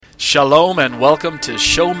Shalom and welcome to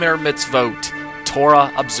Shomer Mitzvot, Torah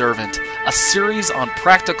Observant, a series on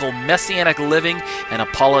practical Messianic living and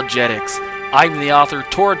apologetics. I'm the author,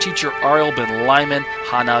 Torah teacher Ariel ben Lyman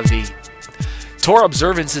Hanavi. Torah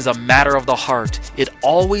observance is a matter of the heart. It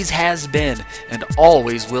always has been and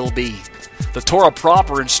always will be. The Torah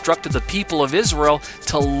proper instructed the people of Israel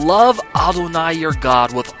to love Adonai your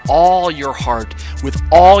God with all your heart, with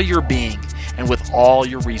all your being, and with all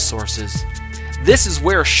your resources. This is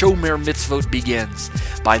where Shomer Mitzvot begins,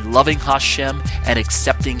 by loving Hashem and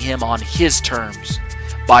accepting Him on His terms.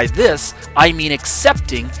 By this, I mean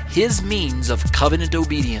accepting His means of covenant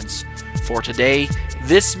obedience. For today,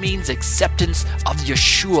 this means acceptance of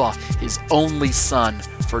Yeshua, His only Son,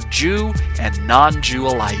 for Jew and non-Jew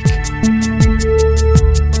alike.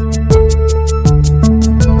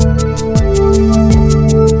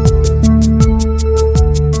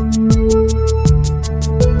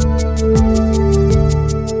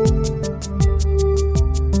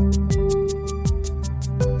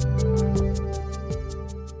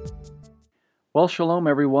 Well, shalom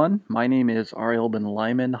everyone. My name is Ariel ben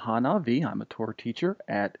Lyman Hanavi. I'm a Torah teacher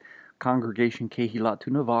at Congregation Kehilat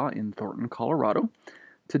Tunava in Thornton, Colorado.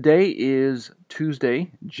 Today is Tuesday,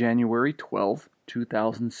 January 12,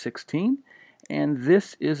 2016, and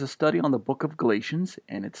this is a study on the book of Galatians,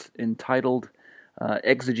 and it's entitled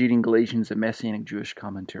Exegeting Galatians, a Messianic Jewish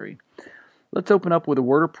Commentary. Let's open up with a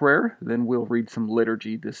word of prayer, then we'll read some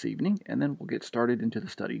liturgy this evening, and then we'll get started into the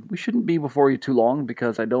study. We shouldn't be before you too long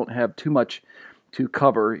because I don't have too much to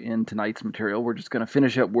cover in tonight's material. We're just going to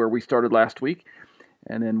finish up where we started last week,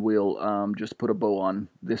 and then we'll just put a bow on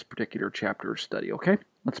this particular chapter study, okay?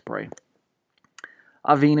 Let's pray.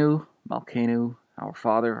 Avinu, Malkeinu, our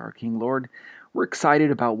Father, our King, Lord, we're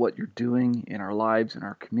excited about what you're doing in our lives, in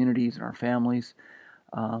our communities, in our families.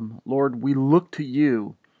 Lord, we look to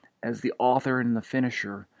you as the author and the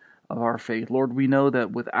finisher of our faith. Lord, we know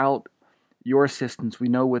that without your assistance, we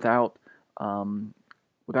know without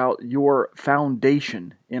your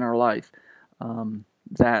foundation in our life,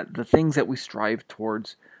 that the things that we strive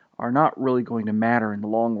towards are not really going to matter in the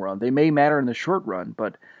long run. They may matter in the short run,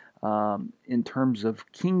 but in terms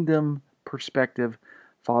of kingdom perspective,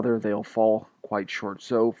 Father, they'll fall quite short.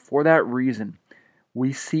 So for that reason,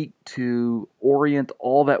 we seek to orient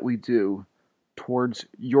all that we do towards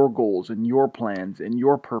your goals and your plans and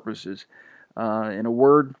your purposes. In a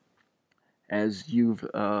word, as you've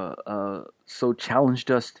so challenged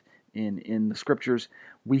us in the scriptures,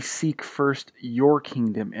 we seek first your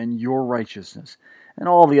kingdom and your righteousness, and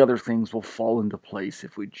all the other things will fall into place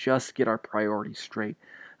if we just get our priorities straight.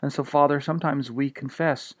 And so, Father, sometimes we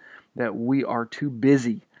confess that we are too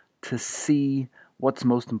busy to see what's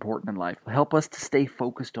most important in life. Help us to stay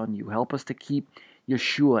focused on you. Help us to keep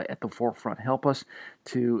Yeshua at the forefront. Help us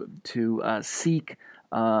to seek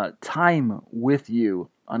time with you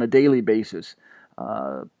on a daily basis,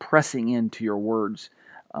 pressing into your words,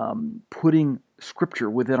 putting Scripture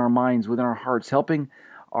within our minds, within our hearts, helping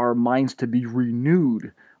our minds to be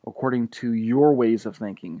renewed according to your ways of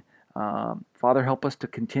thinking. Father, help us to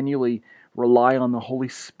continually rely on the Holy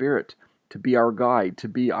Spirit to be our guide, to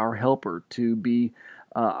be our helper, to be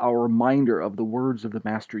our reminder of the words of the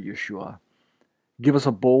Master Yeshua. Give us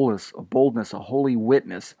a boldness, a holy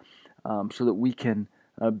witness, so that we can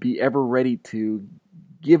be ever ready to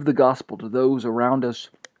give the gospel to those around us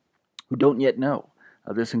who don't yet know.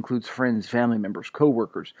 This includes friends, family members,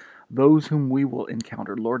 co-workers, those whom we will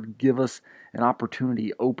encounter. Lord, give us an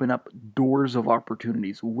opportunity, open up doors of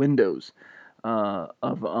opportunities, windows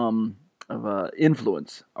of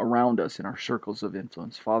influence around us in our circles of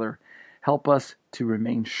influence. Father, help us to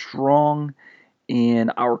remain strong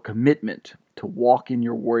in our commitment to walk in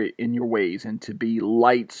your ways and to be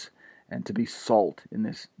lights and to be salt in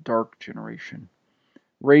this dark generation.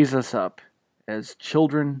 Raise us up as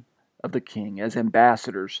children of the King, as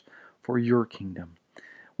ambassadors for your kingdom.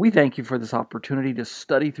 We thank you for this opportunity to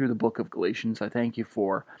study through the book of Galatians. I thank you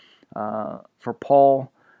for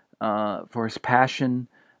Paul, for his passion,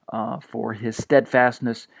 for his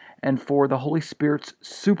steadfastness, and for the Holy Spirit's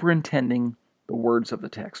superintending the words of the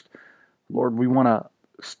text. Lord, we want to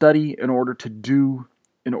study in order to do,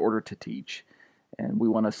 in order to teach, and we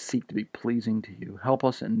want to seek to be pleasing to you. Help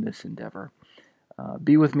us in this endeavor.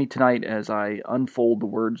 Be with me tonight as I unfold the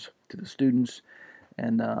words to the students,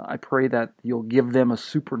 and I pray that you'll give them a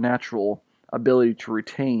supernatural ability to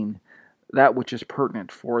retain that which is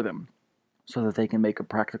pertinent for them so that they can make a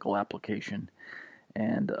practical application.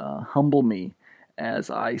 And humble me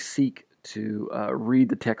as I seek to read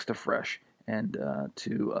the text afresh and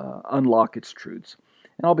to unlock its truths.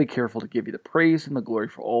 And I'll be careful to give you the praise and the glory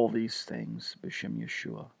for all these things. B'Shem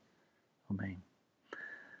Yeshua. Amen.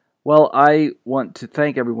 Well, I want to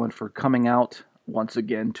thank everyone for coming out once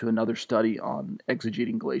again to another study on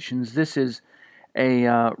exegeting Galatians. This is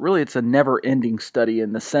really it's a never-ending study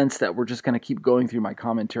in the sense that we're just going to keep going through my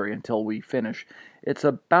commentary until we finish. It's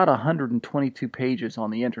about 122 pages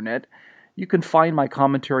on the internet. You can find my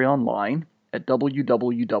commentary online at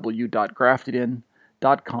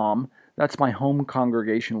www.graftedin.com. That's my home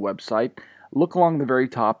congregation website. Look along the very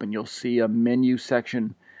top and you'll see a menu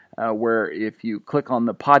section where if you click on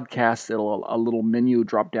the podcast, a little menu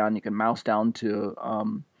drop down. You can mouse down to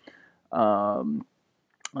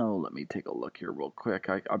let me take a look here real quick.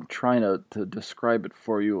 I'm trying to describe it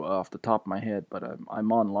for you off the top of my head, but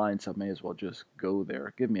I'm online, so I may as well just go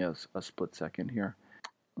there. Give me a split second here.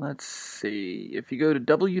 Let's see. If you go to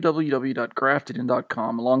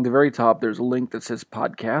www.graftedin.com, along the very top, there's a link that says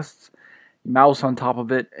podcasts. You mouse on top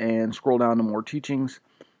of it and scroll down to more teachings.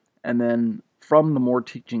 And then from the more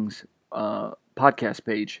teachings podcast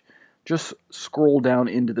page, just scroll down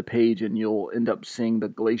into the page and you'll end up seeing the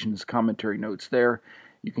Galatians commentary notes there.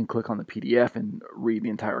 You can click on the PDF and read the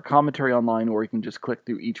entire commentary online, or you can just click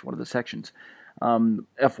through each one of the sections.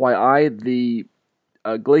 FYI, the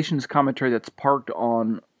Galatians commentary that's parked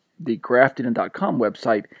on the graftedin.com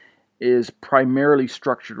website is primarily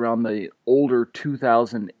structured around the older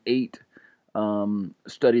 2008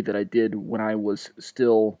 study that I did when I was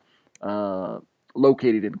still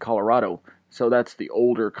located in Colorado. So that's the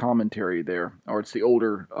older commentary there, or it's the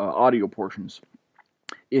older audio portions.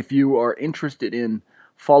 If you are interested in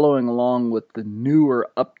following along with the newer,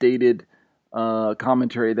 updated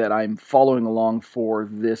commentary that I'm following along for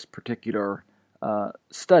this particular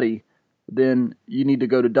study, then you need to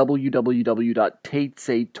go to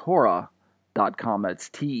www.tetzetorah.com. That's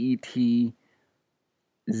TETZETORAH,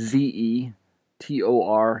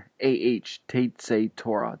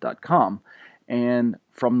 tetzetorah.com. And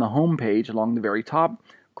from the home page along the very top,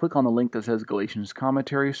 click on the link that says Galatians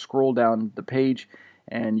Commentary, scroll down the page,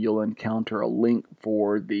 and you'll encounter a link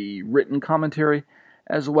for the written commentary,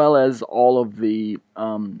 as well as all of the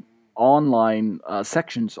online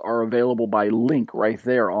sections are available by link right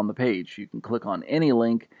there on the page. You can click on any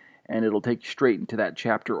link, and it'll take you straight into that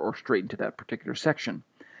chapter or straight into that particular section.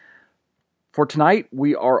 For tonight,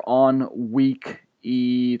 we are on week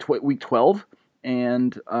 12,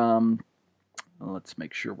 and let's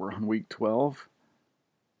make sure we're on week 12.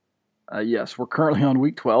 Yes, we're currently on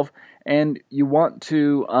week 12, and you want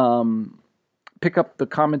to pick up the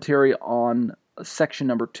commentary on section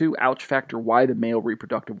number 2, Ouch Factor, Why the Male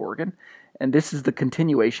Reproductive Organ. And this is the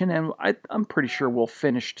continuation, and I'm pretty sure we'll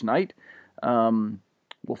finish tonight.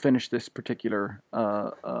 We'll finish this particular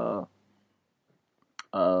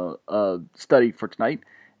study for tonight,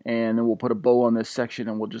 and then we'll put a bow on this section,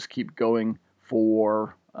 and we'll just keep going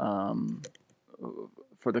for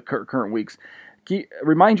the current weeks.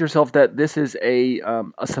 Remind yourself that this is a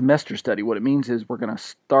semester study. What it means is we're going to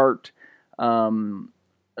start,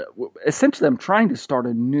 essentially I'm trying to start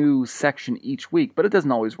a new section each week, but it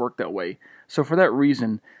doesn't always work that way. So for that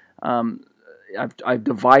reason, I've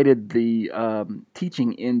divided the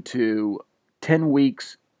teaching into 10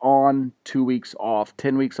 weeks on, 2 weeks off,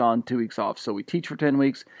 10 weeks on, 2 weeks off. So we teach for 10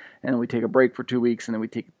 weeks, and then we take a break for 2 weeks, and then we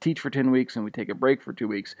teach for 10 weeks, and we take a break for 2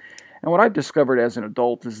 weeks. And what I've discovered as an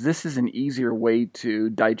adult is this is an easier way to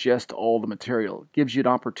digest all the material. It gives you an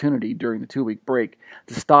opportunity during the 2-week break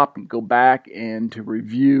to stop and go back and to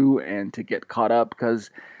review and to get caught up, because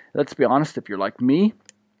let's be honest, if you're like me,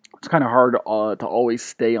 it's kind of hard to always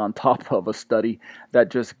stay on top of a study that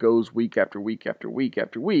just goes week after week after week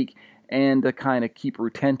after week, and to kind of keep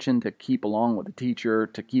retention, to keep along with the teacher,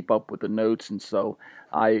 to keep up with the notes. And so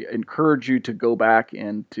I encourage you to go back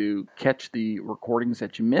and to catch the recordings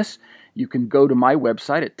that you miss. You can go to my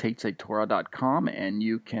website at tetzetorah.com, and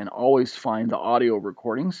you can always find the audio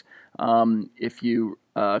recordings. If you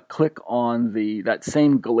click on that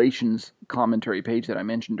same Galatians commentary page that I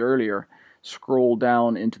mentioned earlier, scroll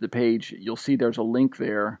down into the page, you'll see there's a link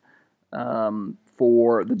there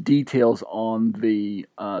for the details on the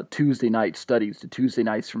Tuesday night studies, the Tuesday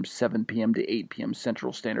nights from 7 p.m. to 8 p.m.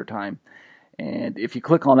 Central Standard Time. And if you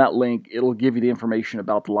click on that link, it'll give you the information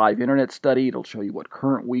about the live internet study. It'll show you what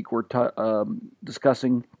current week we're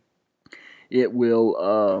discussing. It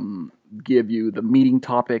will give you the meeting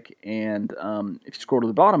topic, and if you scroll to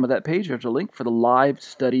the bottom of that page, there's a link for the live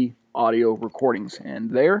study audio recordings.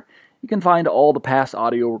 And there you can find all the past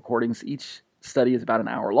audio recordings. Each study is about an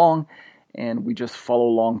hour long, and we just follow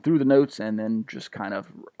along through the notes and then just kind of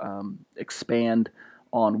expand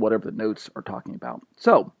on whatever the notes are talking about.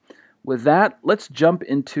 So, with that, let's jump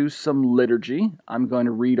into some liturgy. I'm going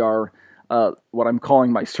to read our what I'm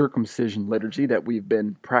calling my circumcision liturgy that we've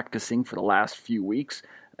been practicing for the last few weeks.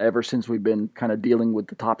 ever since we've been kind of dealing with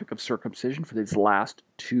the topic of circumcision for these last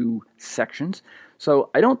 2 sections. So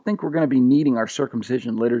I don't think we're going to be needing our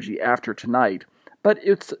circumcision liturgy after tonight, but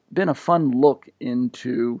it's been a fun look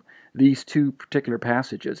into these 2 particular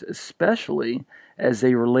passages, especially as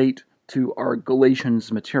they relate to our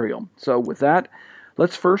Galatians material. So with that,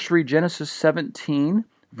 let's first read Genesis 17,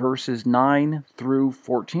 verses 9 through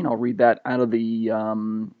 14. I'll read that out of the,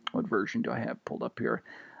 what version do I have pulled up here?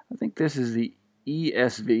 I think this is the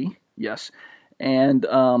ESV, yes. And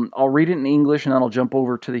I'll read it in English, and then I'll jump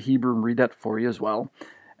over to the Hebrew and read that for you as well.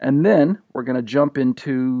 And then we're going to jump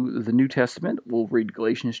into the New Testament. We'll read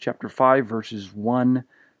Galatians chapter 5, verses 1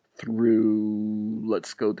 through,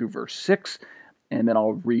 let's go through verse 6, and then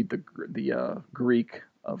I'll read the Greek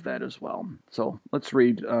of that as well. So let's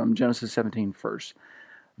read Genesis 17 first.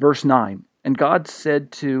 Verse 9, and God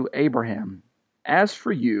said to Abraham, as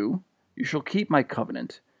for you, you shall keep my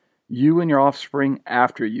covenant, you and your offspring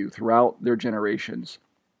after you throughout their generations.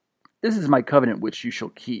 This is my covenant which you shall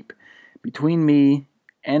keep between me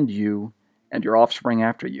and you and your offspring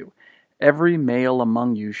after you. Every male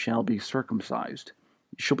among you shall be circumcised.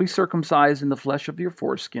 You shall be circumcised in the flesh of your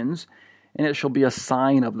foreskins, and it shall be a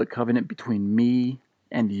sign of the covenant between me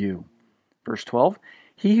and you. Verse 12,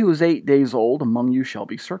 he who is 8 days old among you shall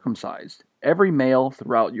be circumcised, every male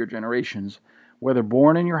throughout your generations, whether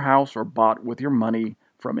born in your house or bought with your money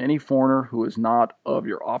from any foreigner who is not of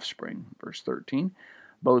your offspring. Verse 13,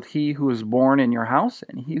 both he who is born in your house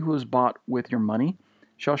and he who is bought with your money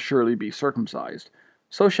shall surely be circumcised.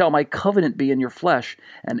 So shall my covenant be in your flesh,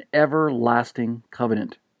 an everlasting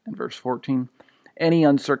covenant. And verse 14, any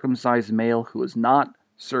uncircumcised male who is not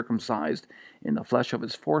circumcised in the flesh of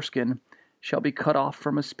his foreskin shall be cut off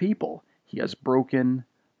from his people. He has broken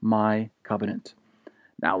my covenant.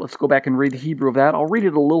 Now let's go back and read the Hebrew of that. I'll read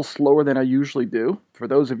it a little slower than I usually do. For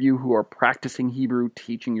those of you who are practicing Hebrew,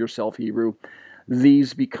 teaching yourself Hebrew,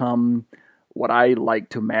 these become what I like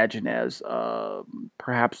to imagine as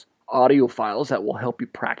perhaps audio files that will help you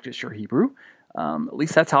practice your Hebrew. At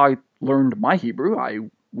least that's how I learned my Hebrew. I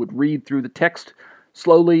would read through the text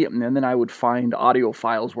slowly, and then I would find audio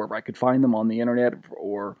files wherever I could find them on the internet,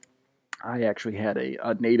 or I actually had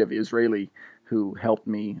a native Israeli who helped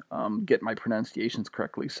me get my pronunciations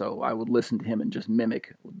correctly, so I would listen to him and just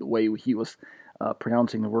mimic the way he was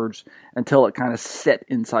pronouncing the words until it kind of set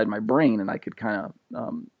inside my brain, and I could kind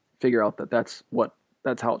of figure out that that's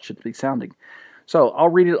how it should be sounding. So I'll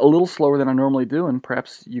read it a little slower than I normally do, and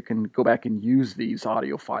perhaps you can go back and use these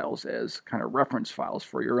audio files as kind of reference files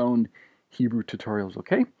for your own Hebrew tutorials,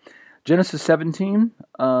 okay? Genesis 17,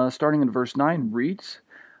 starting in verse 9, reads,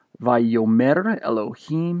 Vayomer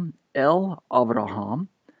Elohim el Avraham,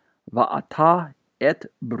 Va'ata et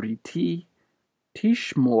briti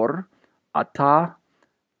tishmor ata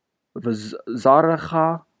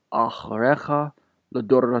v'zarecha achrecha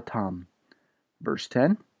l'doratam. Verse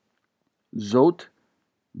 10, Zot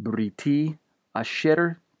briti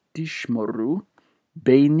asher tishmoru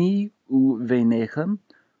beini uvenechem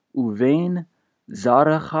uvein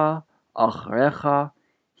zarecha achrecha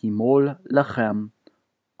himol lachem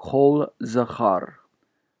kol zachar.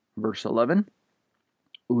 Verse 11,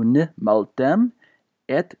 Unmaltem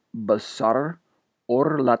et basar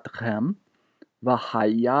orlatchem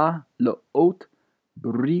v'haya leot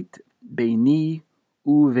brit beini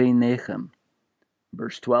uvenechem.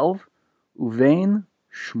 Verse 12, Uvein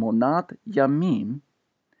shmonat yamim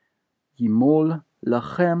yimol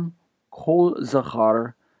lachem kol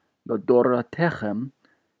zachar l'doratechem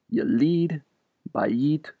yelid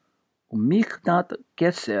bayit umichnat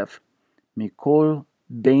kesef mikol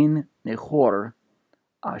ben nechor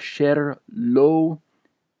asher lo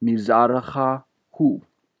mizarecha hu.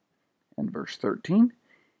 And verse 13,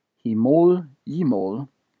 Himol yimol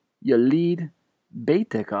yelid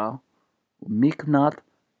beiteka umichnat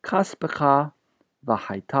kaspecha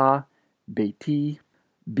v'haita beiti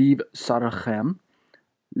biv sarachem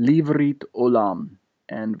livrit olam.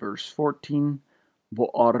 And verse 14,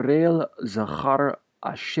 Vo'arel zachar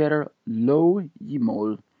asher lo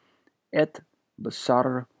yimol et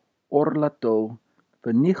basar orlato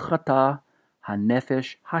v'nichata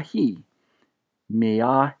hanefesh hahi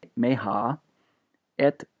meha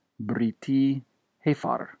et briti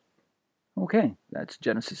hefar. Okay, that's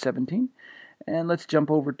Genesis 17. And let's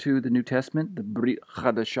jump over to the New Testament, the Brit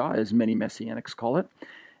Chadashah, as many Messianics call it.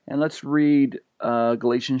 And let's read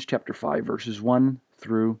Galatians chapter 5, verses 1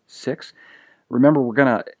 through 6. Remember, we're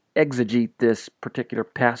going to exegete this particular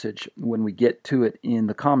passage when we get to it in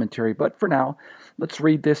the commentary. But for now, let's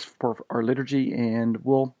read this for our liturgy, and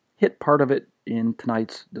we'll hit part of it in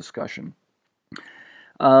tonight's discussion.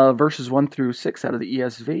 Verses 1 through 6 out of the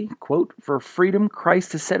ESV, quote, "For freedom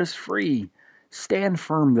Christ has set us free. Stand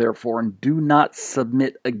firm, therefore, and do not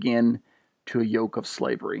submit again to a yoke of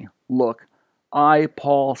slavery. Look, I,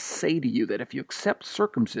 Paul, say to you that if you accept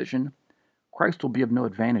circumcision, Christ will be of no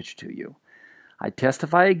advantage to you. I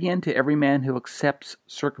testify again to every man who accepts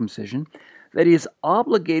circumcision that he is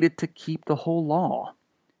obligated to keep the whole law.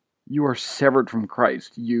 You are severed from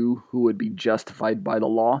Christ, you who would be justified by the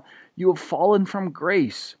law. You have fallen from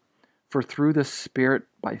grace. For through the Spirit,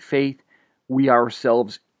 by faith, we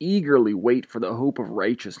ourselves eagerly wait for the hope of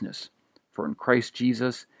righteousness. For in Christ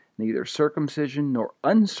Jesus, neither circumcision nor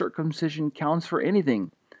uncircumcision counts for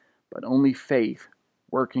anything, but only faith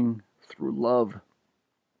working through love."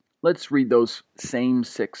 Let's read those same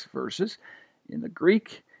 6 verses in the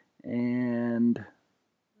Greek. And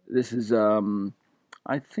this is,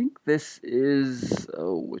 I think this is,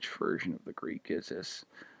 which version of the Greek is this?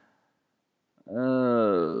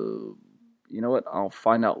 You know what? I'll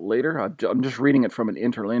find out later. I'm just reading it from an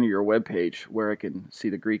interlinear webpage where I can see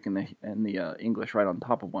the Greek and the English right on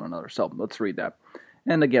top of one another. So let's read that.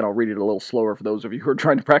 And again, I'll read it a little slower for those of you who are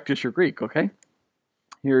trying to practice your Greek, okay?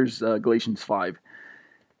 Here's Galatians 5.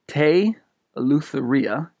 Te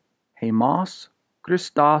eleutheria, hemos,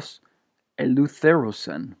 Christos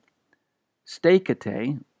eleutherosen.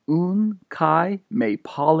 Stekete, un kai me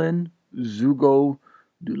pollen zugo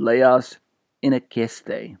douleas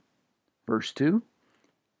inekeste. Verse 2.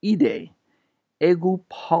 Ide, ego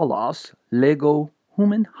Paulos, lego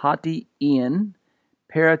human hati ian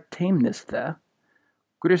paratemnisthe,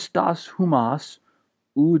 Christos humas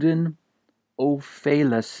uden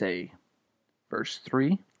ophelese. Verse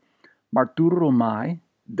 3. Marturomai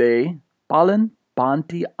de palen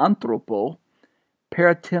panti anthropo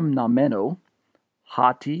paratemnameno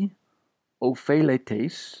hati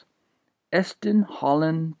opheletes estin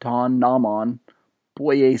hollen ton namon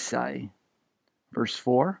poiesai. Verse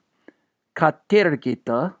 4.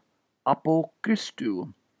 Katergeta apo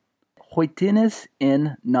Christu hoitines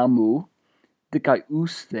in namu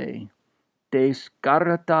dikaiuste des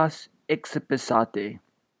caratas exepisate.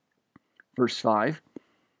 Verse 5.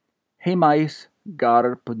 Hemais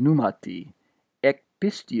gar pneumati ek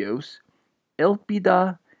pistios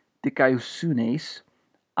elpida dikaiusunes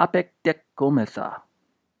apek dekometha.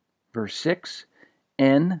 Verse 6.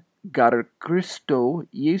 En gar Christo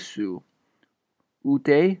Jesu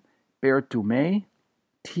ute pertume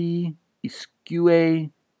ti isque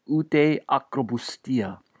ute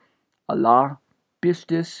acrobustia alla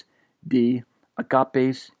pistis de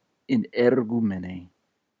agapes in ergumene.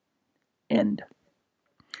 End.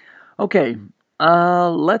 Okay,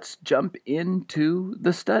 let's jump into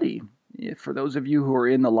the study. For those of you who are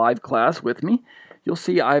in the live class with me, you'll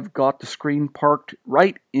see I've got the screen parked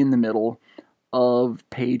right in the middle of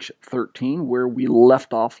page 13 where we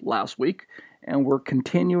left off last week, and we're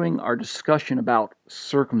continuing our discussion about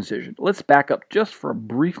circumcision. Let's back up just for a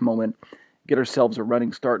brief moment, get ourselves a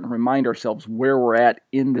running start, and remind ourselves where we're at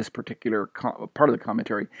in this particular part of the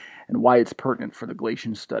commentary and why it's pertinent for the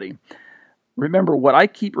Galatians study. Remember, what I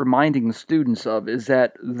keep reminding the students of is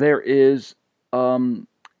that there is a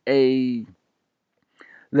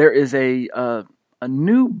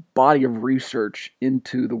new body of research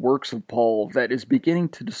into the works of Paul that is beginning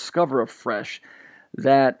to discover afresh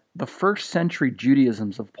that the first century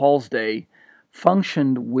Judaisms of Paul's day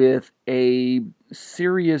functioned with a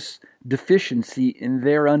serious deficiency in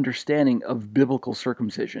their understanding of biblical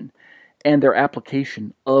circumcision and their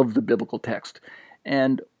application of the biblical text.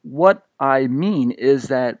 And what I mean is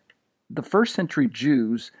that the first century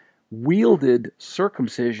Jews wielded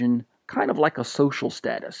circumcision kind of like a social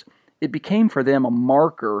status. It became for them a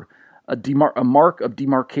marker, a mark of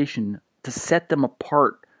demarcation to set them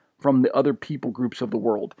apart from the other people groups of the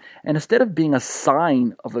world. And instead of being a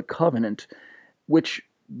sign of the covenant, which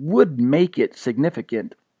would make it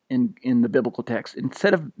significant in the biblical text,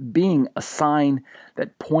 instead of being a sign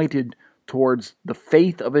that pointed towards the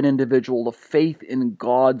faith of an individual, the faith in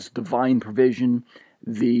God's divine provision,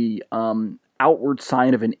 the outward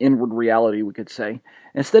sign of an inward reality, we could say.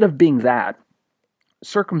 Instead of being that,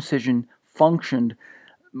 circumcision functioned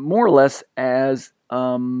more or less as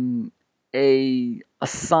a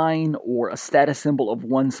sign or a status symbol of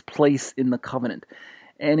one's place in the covenant.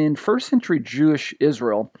 And in first century Jewish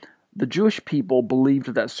Israel, the Jewish people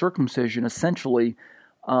believed that circumcision essentially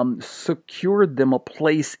secured them a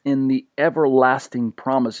place in the everlasting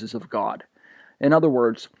promises of God. In other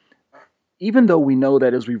words, even though we know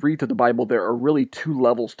that as we read through the Bible, there are really two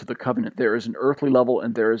levels to the covenant. There is an earthly level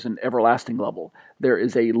and there is an everlasting level. There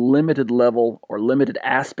is a limited level or limited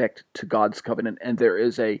aspect to God's covenant, and there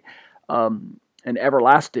is a an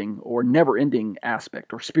everlasting or never-ending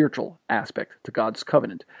aspect or spiritual aspect to God's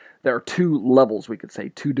covenant. There are two levels, we could say,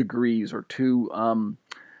 2 degrees or two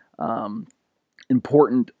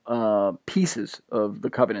important pieces of the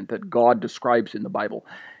covenant that God describes in the Bible.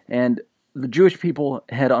 And the Jewish people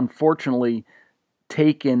had unfortunately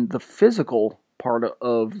taken the physical part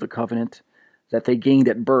of the covenant that they gained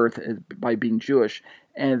at birth by being Jewish,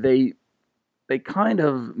 and they kind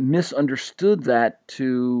of misunderstood that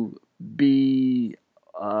to be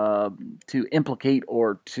to implicate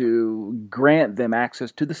or to grant them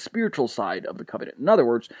access to the spiritual side of the covenant. In other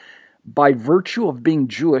words, by virtue of being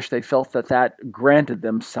Jewish, they felt that granted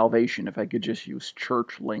them salvation, if I could just use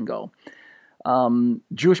church lingo.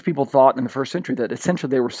 Jewish people thought in the first century that essentially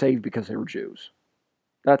they were saved because they were Jews.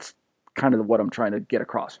 That's kind of what I'm trying to get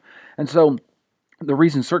across. And so the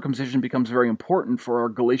reason circumcision becomes very important for our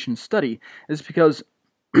Galatian study is because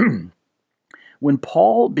when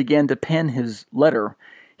Paul began to pen his letter,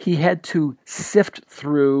 he had to sift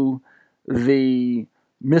through the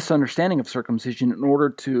misunderstanding of circumcision in order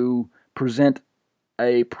to present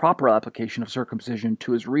a proper application of circumcision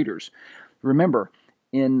to his readers. Remember,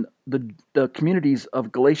 in the communities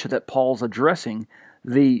of Galatia that Paul's addressing,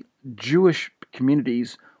 the Jewish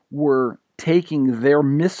communities were taking their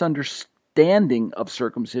misunderstanding of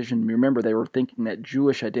circumcision. Remember, they were thinking that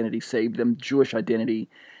Jewish identity saved them. Jewish identity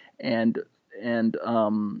and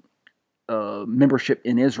membership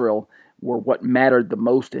in Israel were what mattered the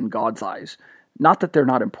most in God's eyes. Not that they're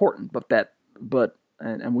not important, but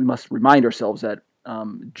we must remind ourselves that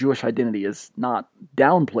Jewish identity is not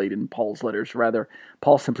downplayed in Paul's letters. Rather,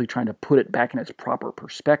 Paul's simply trying to put it back in its proper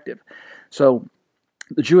perspective. So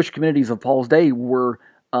the Jewish communities of Paul's day were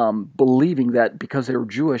believing that because they were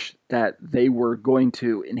Jewish, that they were going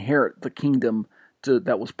to inherit the kingdom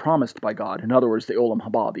that was promised by God. In other words, the Olam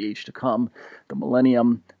Haba, the age to come, the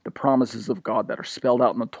millennium, the promises of God that are spelled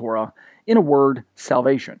out in the Torah. In a word,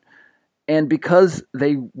 salvation. And because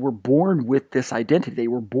they were born with this identity, they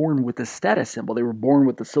were born with this status symbol, they were born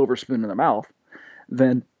with the silver spoon in their mouth,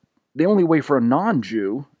 then the only way for a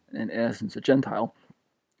non-Jew, in essence a Gentile,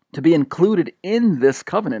 to be included in this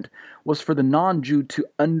covenant was for the non-Jew to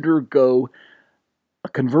undergo a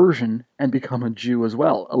conversion and become a Jew as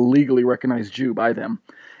well, a legally recognized Jew by them.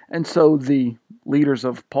 And so the leaders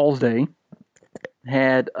of Paul's day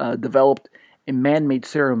had developed a man-made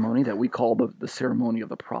ceremony that we call the ceremony of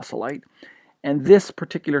the proselyte. And this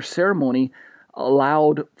particular ceremony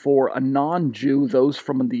allowed for a non-Jew, those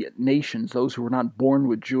from the nations, those who were not born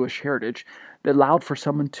with Jewish heritage, that allowed for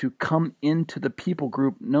someone to come into the people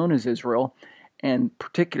group known as Israel, and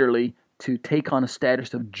particularly to take on a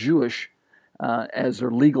status of Jewish as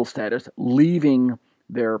their legal status, leaving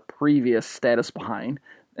their previous status behind.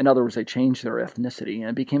 In other words, they changed their ethnicity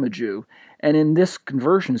and became a Jew. And in this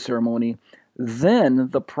conversion ceremony, then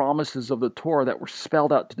the promises of the Torah that were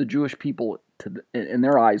spelled out to the Jewish people, in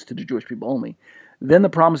their eyes, to the Jewish people only, then the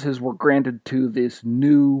promises were granted to this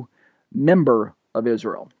new member of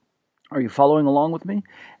Israel. Are you following along with me?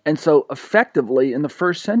 And so effectively, in the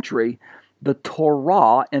first century, the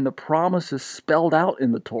Torah and the promises spelled out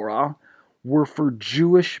in the Torah were for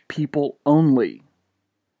Jewish people only.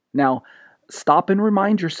 Now, stop and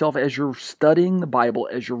remind yourself as you're studying the Bible,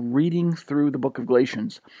 as you're reading through the book of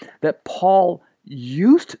Galatians, that Paul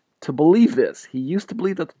used to believe this. He used to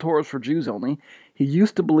believe that the Torah is for Jews only. He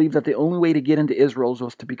used to believe that the only way to get into Israel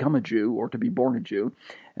was to become a Jew or to be born a Jew.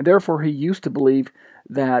 And therefore, he used to believe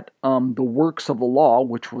that the works of the law,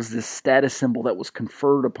 which was this status symbol that was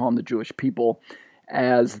conferred upon the Jewish people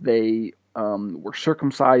as they were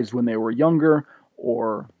circumcised when they were younger,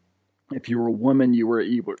 or if you were a woman, you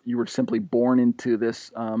were simply born into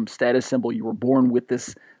this status symbol. You were born with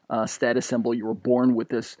this status symbol. You were born with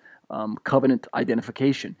this covenant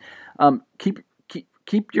identification.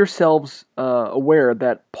 Keep yourselves aware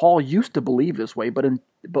that Paul used to believe this way,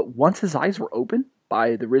 but once his eyes were opened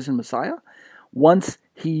by the risen Messiah, once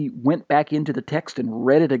he went back into the text and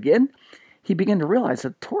read it again, he began to realize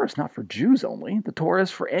that the Torah is not for Jews only. The Torah is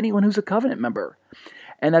for anyone who's a covenant member.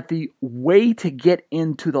 And that the way to get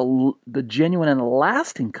into the genuine and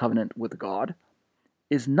lasting covenant with God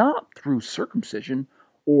is not through circumcision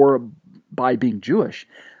or by being Jewish.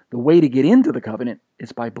 The way to get into the covenant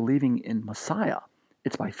is by believing in Messiah.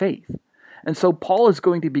 It's by faith. And so Paul is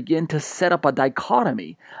going to begin to set up a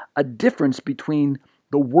dichotomy, a difference between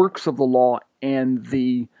the works of the law and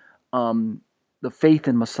the faith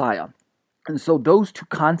in Messiah. And so those two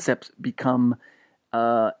concepts become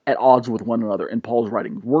at odds with one another in Paul's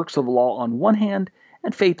writing. Works of the law on one hand,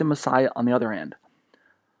 and faith in Messiah on the other hand.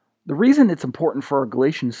 The reason it's important for our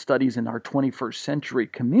Galatian studies in our 21st century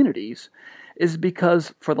communities is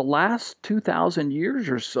because for the last 2,000 years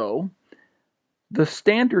or so, the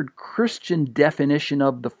standard Christian definition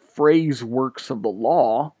of the phrase works of the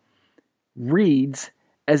law reads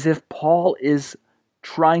as if Paul is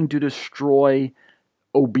trying to destroy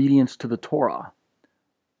obedience to the Torah.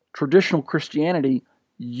 Traditional Christianity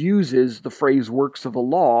uses the phrase works of the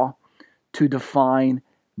law to define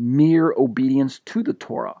mere obedience to the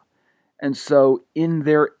Torah. And so in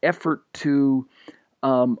their effort to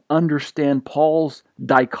understand Paul's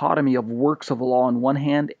dichotomy of works of the law on one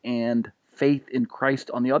hand and faith in Christ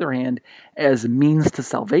on the other hand as means to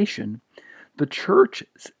salvation, the church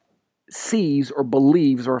sees or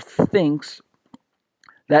believes or thinks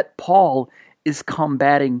that Paul is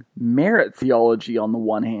combating merit theology on the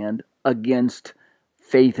one hand against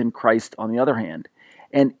faith in Christ on the other hand.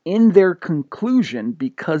 And in their conclusion,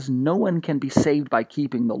 because no one can be saved by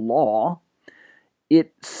keeping the law,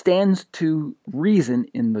 it stands to reason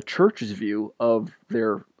in the church's view of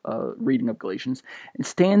their reading of Galatians, it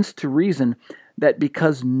stands to reason that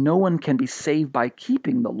because no one can be saved by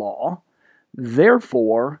keeping the law,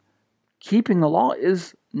 therefore keeping the law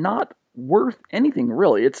is not worth anything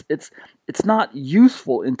really. It's not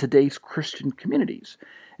useful in today's Christian communities.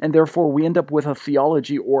 And therefore we end up with a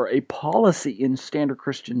theology or a policy in standard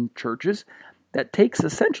Christian churches that takes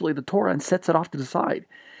essentially the Torah and sets it off to the side.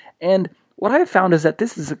 And what I have found is that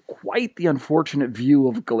this is quite the unfortunate view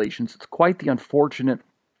of Galatians. It's quite the unfortunate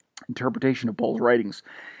interpretation of Paul's writings.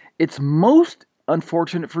 It's most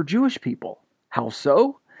unfortunate for Jewish people. How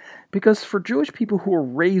so? Because for Jewish people who are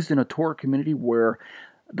raised in a Torah community where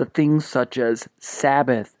the things such as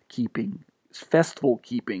Sabbath keeping, festival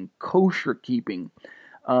keeping, kosher keeping,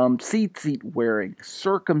 tzitzit wearing,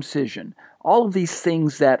 circumcision, all of these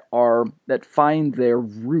things that find their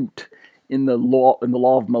root in the law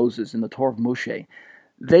of Moses, in the Torah of Moshe,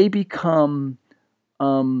 they become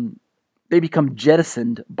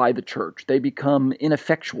jettisoned by the church. They become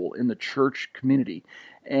ineffectual in the church community.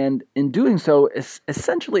 And in doing so,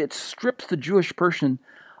 essentially it strips the Jewish person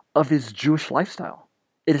of his Jewish lifestyle.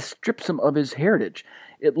 It strips him of his heritage.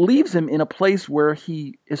 It leaves him in a place where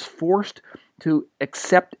he is forced to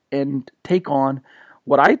accept and take on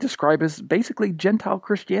what I describe as basically Gentile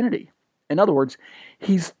Christianity. In other words,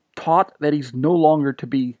 he's taught that he's no longer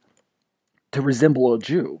to resemble a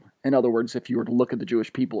Jew. In other words, if you were to look at the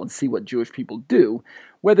Jewish people and see what Jewish people do,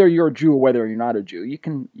 whether you're a Jew or whether you're not a Jew, you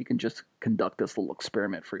can just conduct this little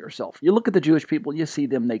experiment for yourself. You look at the Jewish people, you see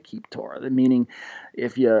them, they keep Torah. Meaning,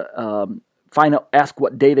 if you ask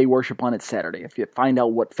what day they worship on, it's Saturday. If you find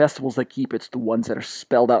out what festivals they keep, it's the ones that are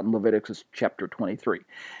spelled out in Leviticus chapter 23.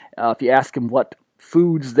 If you ask them what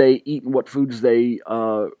foods they eat and what foods they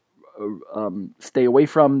stay away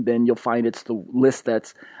from, then you'll find it's the list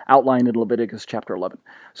that's outlined in Leviticus chapter 11.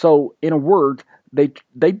 So, in a word, they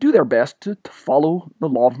do their best to follow the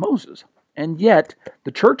law of Moses. And yet,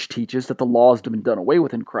 the church teaches that the law has been done away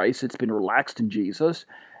with in Christ, it's been relaxed in Jesus,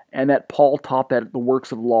 and that Paul taught that the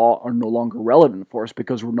works of the law are no longer relevant for us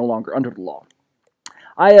because we're no longer under the law.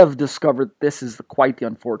 I have discovered this is quite the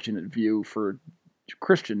unfortunate view for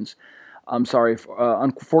Christians.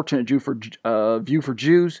 Unfortunate view for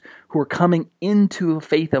Jews who are coming into the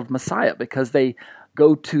faith of Messiah because they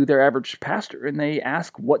go to their average pastor and they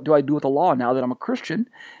ask, what do I do with the law now that I'm a Christian?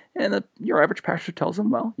 And your average pastor tells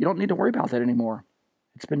them, well, you don't need to worry about that anymore.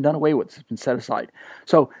 It's been done away with. It's been set aside.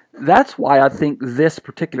 So that's why I think this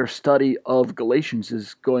particular study of Galatians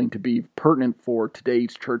is going to be pertinent for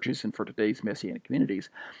today's churches and for today's Messianic communities.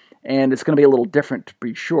 And it's going to be a little different, to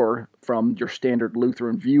be sure, from your standard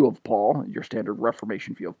Lutheran view of Paul, your standard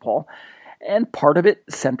Reformation view of Paul. And part of it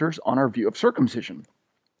centers on our view of circumcision.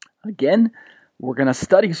 Again, we're going to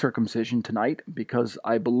study circumcision tonight because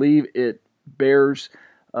I believe it bears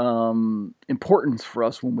importance for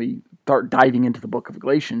us when we start diving into the book of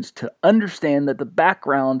Galatians to understand that the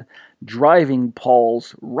background driving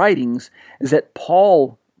Paul's writings is that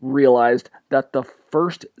Paul realized that the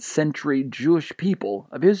first century Jewish people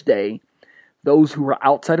of his day, those who were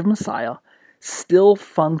outside of Messiah, still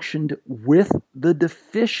functioned with the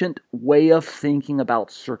deficient way of thinking about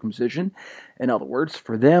circumcision. In other words,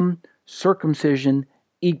 for them, circumcision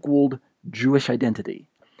equaled Jewish identity.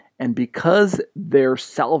 And because their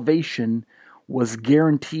salvation was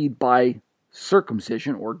guaranteed by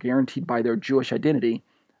circumcision or guaranteed by their Jewish identity,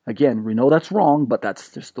 again, we know that's wrong, but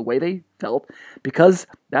that's just the way they felt. Because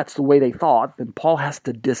that's the way they thought, then Paul has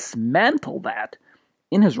to dismantle that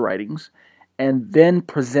in his writings and then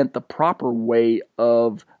present the proper way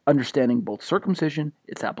of understanding both circumcision,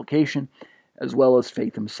 its application, as well as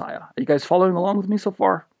faith in Messiah. Are you guys following along with me so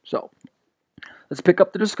far? So, let's pick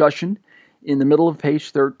up the discussion in the middle of page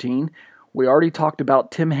 13. We already talked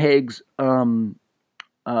about Tim Haig's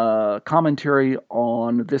commentary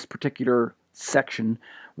on this particular section,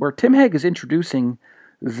 where Tim Haig is introducing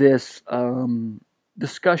this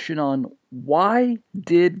discussion on why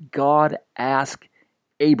did God ask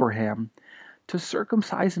Abraham to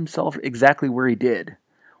circumcise himself exactly where he did.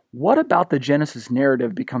 What about the Genesis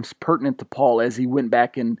narrative becomes pertinent to Paul as he went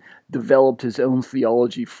back and developed his own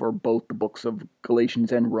theology for both the books of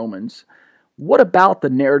Galatians and Romans? What about the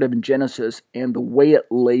narrative in Genesis and the way it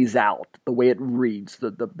lays out, the way it reads,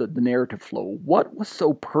 the narrative flow? What was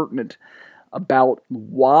so pertinent about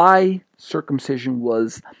why circumcision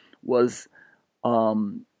was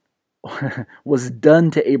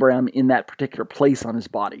done to Abraham in that particular place on his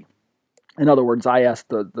body? In other words, I asked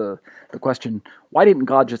the question, why didn't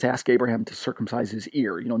God just ask Abraham to circumcise his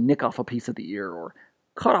ear? Nick off a piece of the ear, or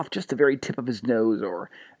cut off just the very tip of his nose, or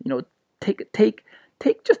take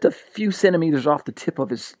just a few centimeters off the tip of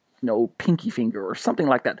his pinky finger, or something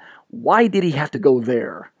like that. Why did he have to go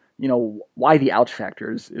there? Why the ouch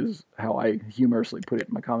factor is how I humorously put it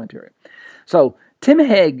in my commentary. So Tim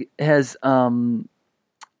Haig has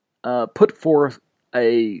put forth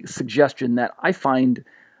a suggestion that I find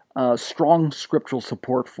strong scriptural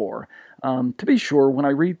support for. To be sure, when I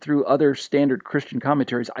read through other standard Christian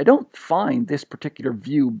commentaries, I don't find this particular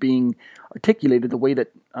view being articulated the way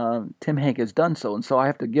that Tim Haig has done so, and so I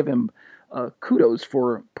have to give him kudos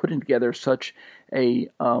for putting together such a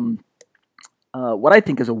what I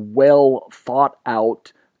think is a well thought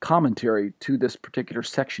out commentary to this particular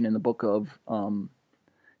section in the book of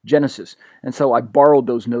Genesis. And so I borrowed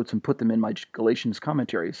those notes and put them in my Galatians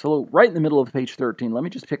commentary. So right in the middle of page 13, let me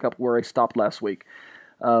just pick up where I stopped last week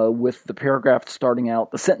with the paragraph starting out,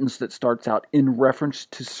 the sentence that starts out, in reference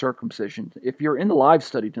to circumcision. If you're in the live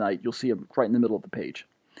study tonight, you'll see it right in the middle of the page.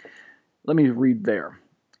 Let me read there.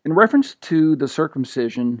 In reference to the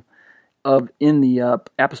circumcision in the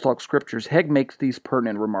apostolic scriptures, Haig makes these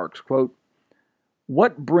pertinent remarks, quote,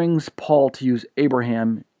 "What brings Paul to use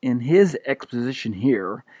Abraham in his exposition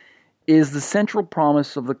here is the central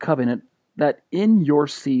promise of the covenant that in your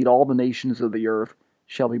seed all the nations of the earth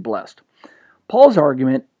shall be blessed." Paul's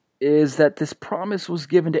argument is that this promise was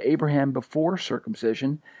given to Abraham before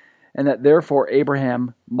circumcision, and that therefore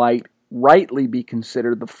Abraham might rightly be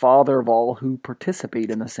considered the father of all who participate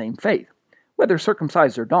in the same faith, whether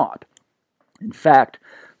circumcised or not. In fact,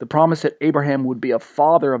 the promise that Abraham would be a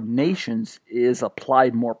father of nations is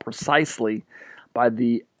applied more precisely by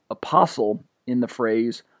the apostle in the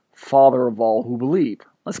phrase, father of all who believe.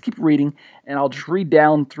 Let's keep reading, and I'll just read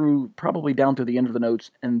probably down to the end of the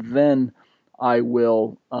notes, and then I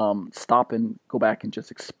will stop and go back and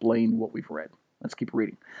just explain what we've read. Let's keep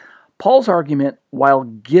reading. Paul's argument, while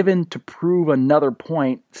given to prove another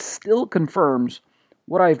point, still confirms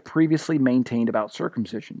what I have previously maintained about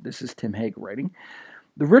circumcision. This is Tim Haig writing.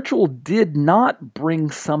 The ritual did not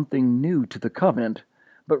bring something new to the covenant,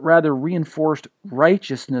 but rather reinforced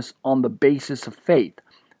righteousness on the basis of faith,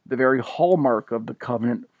 the very hallmark of the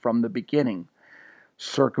covenant from the beginning.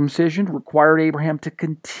 Circumcision required Abraham to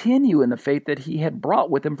continue in the faith that he had brought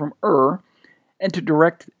with him from Ur, and to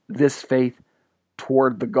direct this faith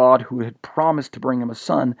toward the God who had promised to bring him a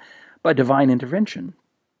son by divine intervention.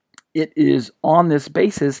 It is on this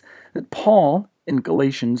basis that Paul, in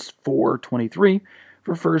Galatians 4:23,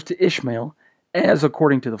 refers to Ishmael as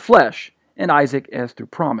according to the flesh, and Isaac as through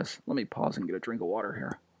promise. Let me pause and get a drink of water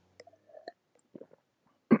here.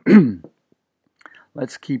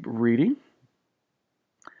 Let's keep reading.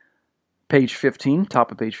 Page 15,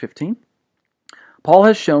 top of page 15. Paul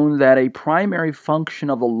has shown that a primary function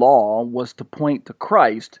of the law was to point to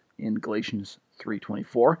Christ in Galatians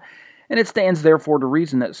 3:24, and it stands therefore to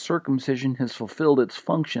reason that circumcision has fulfilled its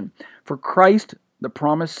function. For Christ, the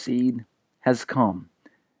promised seed, has come.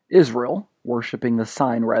 Israel, worshipping the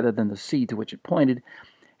sign rather than the seed to which it pointed,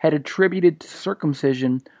 had attributed to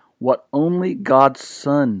circumcision what only God's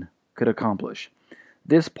Son could accomplish.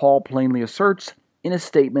 This Paul plainly asserts in a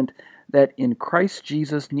statement that in Christ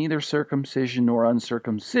Jesus neither circumcision nor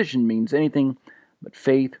uncircumcision means anything but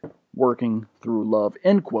faith working through love,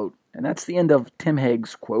 end quote. And that's the end of Tim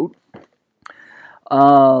Haig's quote.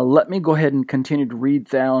 Let me go ahead and continue to read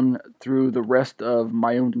down through the rest of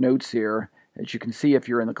my own notes here. As you can see, if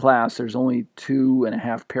you're in the class, there's only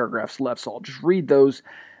 2.5 paragraphs left, so I'll just read those,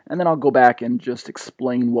 and then I'll go back and just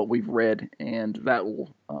explain what we've read, and that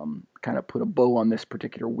will kind of put a bow on this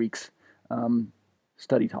particular week's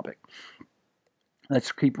study topic.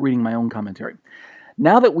 Let's keep reading my own commentary.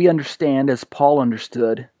 Now that we understand, as Paul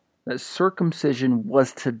understood, that circumcision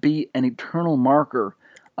was to be an eternal marker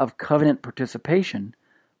of covenant participation,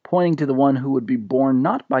 pointing to the one who would be born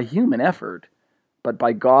not by human effort, but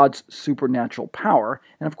by God's supernatural power.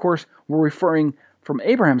 And of course, we're referring from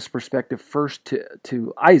Abraham's perspective first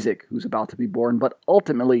to Isaac, who's about to be born, but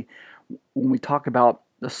ultimately, when we talk about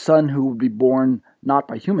the son who will be born not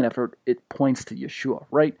by human effort, it points to Yeshua,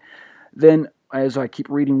 right? Then, as I keep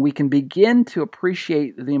reading, we can begin to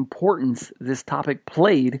appreciate the importance this topic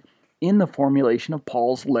played in the formulation of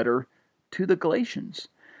Paul's letter to the Galatians.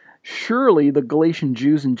 Surely the Galatian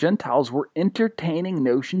Jews and Gentiles were entertaining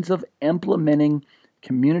notions of implementing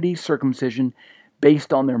community circumcision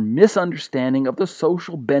based on their misunderstanding of the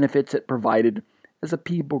social benefits it provided as a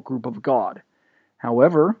people group of God.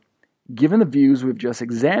 However, given the views we've just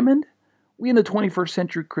examined, we in the 21st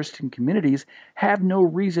century Christian communities have no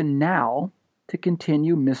reason now to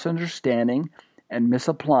continue misunderstanding and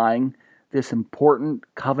misapplying this important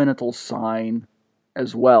covenantal sign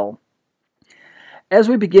as well. As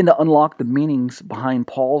we begin to unlock the meanings behind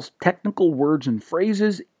Paul's technical words and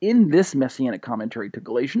phrases in this Messianic commentary to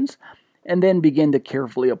Galatians, and then begin to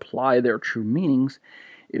carefully apply their true meanings,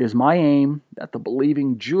 it is my aim that the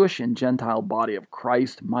believing Jewish and Gentile body of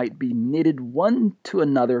Christ might be knitted one to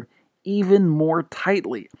another even more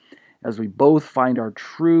tightly, as we both find our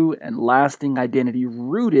true and lasting identity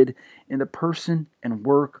rooted in the person and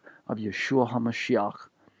work of Yeshua HaMashiach.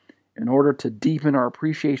 In order to deepen our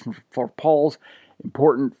appreciation for Paul's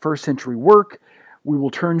important first century work, we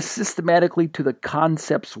will turn systematically to the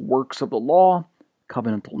concepts, works of the law,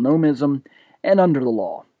 covenantal nomism, and under the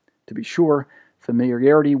law. To be sure,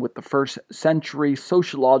 familiarity with the first century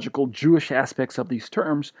sociological Jewish aspects of these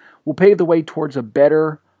terms will pave the way towards a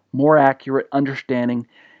better, more accurate understanding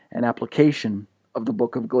and application of the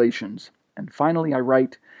book of Galatians. And finally, I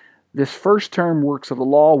write, this first term, works of the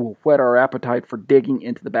law, will whet our appetite for digging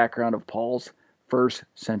into the background of Paul's first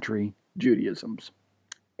century Judaisms.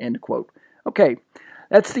 End quote. Okay,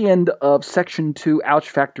 that's the end of Section 2, Ouch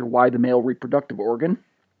Factor, Why the Male Reproductive Organ.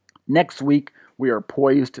 Next week, we are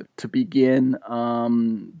poised to begin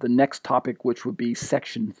the next topic, which would be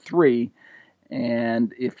Section 3.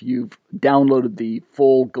 And if you've downloaded the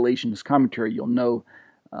full Galatians commentary, you'll know,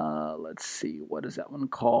 let's see, what is that one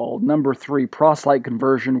called? Number 3, Proselyte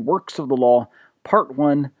Conversion, Works of the Law, Part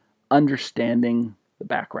 1, Understanding the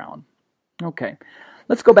Background. Okay,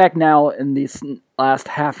 let's go back now in this last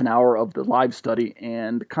half an hour of the live study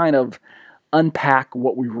and kind of unpack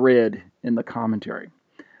what we read in the commentary.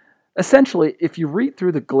 Essentially, if you read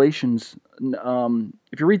through the Galatians,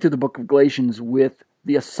 if you read through the book of Galatians with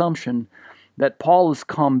the assumption that Paul is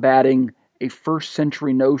combating a first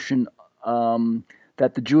century notion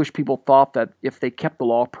that the Jewish people thought that if they kept the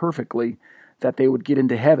law perfectly, that they would get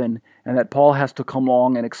into heaven, and that Paul has to come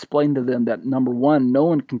along and explain to them that, number one, no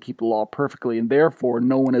one can keep the law perfectly, and therefore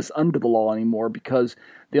no one is under the law anymore, because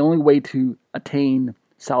the only way to attain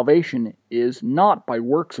salvation is not by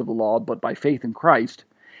works of the law, but by faith in Christ.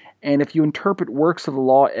 And if you interpret works of the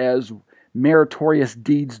law as meritorious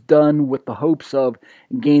deeds done with the hopes of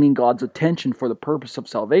gaining God's attention for the purpose of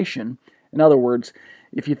salvation, in other words,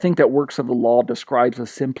 if you think that works of the law describes a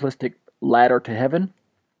simplistic ladder to heaven,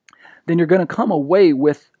 then you're going to come away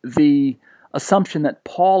with the assumption that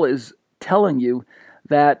Paul is telling you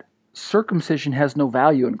that circumcision has no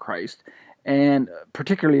value in Christ. And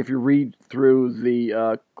particularly if you read through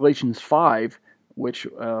the Galatians 5, which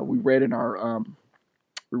we read in our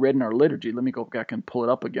liturgy. Let me go back and pull it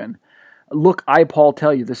up again. Look, I, Paul,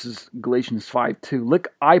 tell you, this is Galatians 5:2. Look,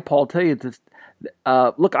 I, Paul, tell you this.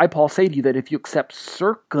 Look, I, Paul, say to you that if you accept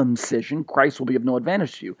circumcision, Christ will be of no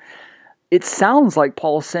advantage to you. It sounds like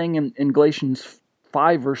Paul is saying in Galatians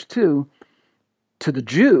 5, verse 2, to the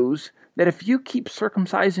Jews, that if you keep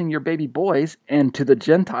circumcising your baby boys, and to the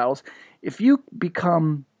Gentiles, if you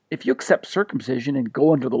accept circumcision and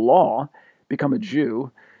go under the law, become a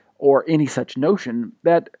Jew, or any such notion,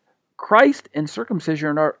 that Christ and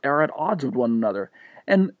circumcision are at odds with one another.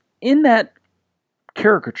 And in that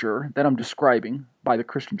caricature that I'm describing by the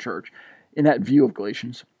Christian church, in that view of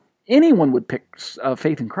Galatians, anyone would pick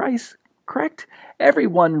faith in Christ, correct?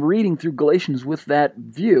 Everyone reading through Galatians with that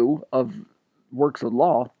view of works of the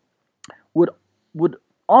law would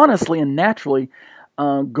honestly and naturally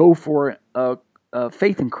go for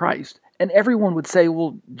faith in Christ. And everyone would say,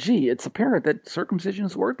 well, gee, it's apparent that circumcision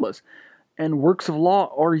is worthless and works of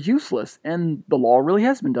law are useless and the law really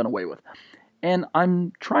has been done away with. And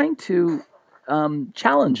I'm trying to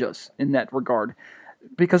challenge us in that regard,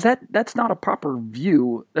 because that's not a proper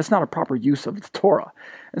view, that's not a proper use of the Torah.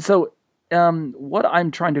 And so what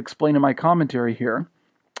I'm trying to explain in my commentary here,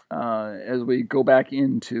 as we go back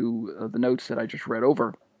into the notes that I just read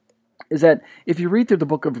over, is that if you read through the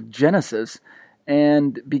book of Genesis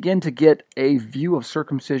and begin to get a view of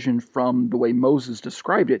circumcision from the way Moses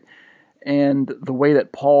described it, and the way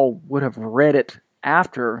that Paul would have read it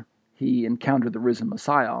after he encountered the risen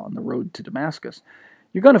Messiah on the road to Damascus,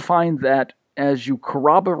 you're going to find that as you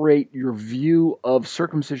corroborate your view of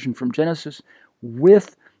circumcision from Genesis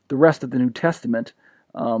with the rest of the New Testament,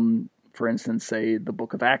 for instance, say the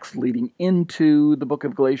book of Acts leading into the book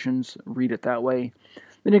of Galatians, read it that way,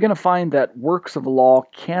 then you're going to find that works of the law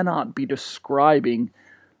cannot be describing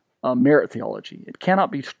merit theology. It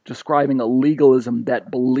cannot be describing a legalism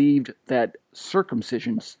that believed that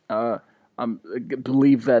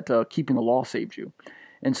believed that keeping the law saved you.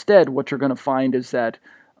 Instead, what you're going to find is that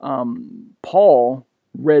Paul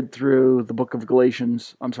read through the book of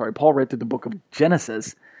Paul read through the book of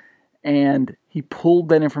Genesis, and he pulled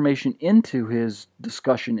that information into his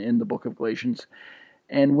discussion in the book of Galatians.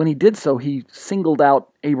 And when he did so, he singled out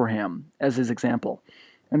Abraham as his example.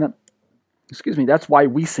 And that's why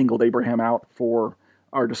we singled Abraham out for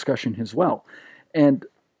our discussion as well. And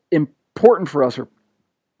important for us, or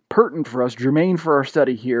pertinent for us, germane for our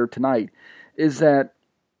study here tonight, is that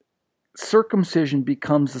circumcision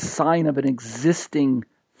becomes a sign of an existing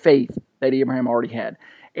faith that Abraham already had.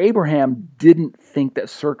 Abraham didn't think that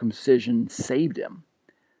circumcision saved him.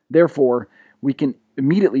 Therefore, we can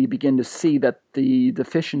immediately begin to see that the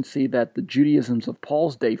deficiency that the Judaisms of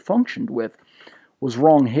Paul's day functioned with was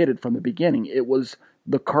wrong-headed from the beginning. It was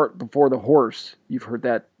the cart before the horse. You've heard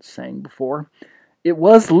that saying before. It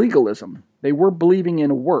was legalism. They were believing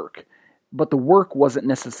in a work, but the work wasn't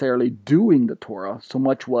necessarily doing the Torah so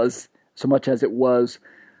much as it was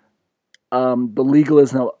the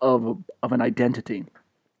legalism of an identity.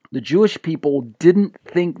 The Jewish people didn't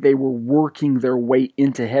think they were working their way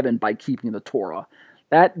into heaven by keeping the Torah.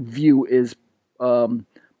 That view is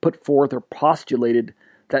put forth or postulated.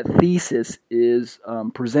 That thesis is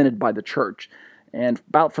presented by the church. And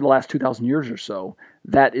about for the last 2,000 years or so,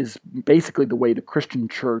 that is basically the way the Christian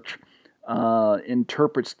church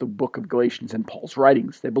interprets the book of Galatians and Paul's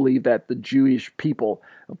writings. They believe that the Jewish people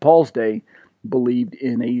of Paul's day believed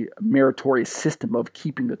in a meritorious system of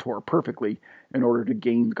keeping the Torah perfectly in order to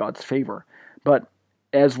gain God's favor. But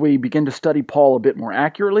as we begin to study Paul a bit more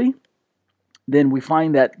accurately, then we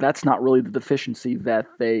find that that's not really the deficiency that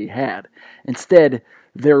they had. Instead,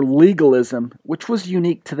 their legalism, which was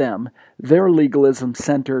unique to them, their legalism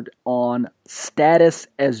centered on status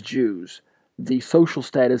as Jews, the social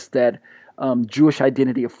status that Jewish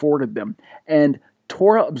identity afforded them. And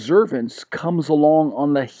Torah observance comes along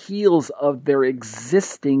on the heels of their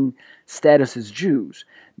existing status as Jews,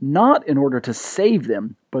 not in order to save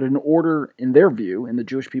them, but in order, in their view, in the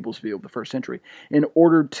Jewish people's view of the first century, in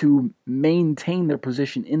order to maintain their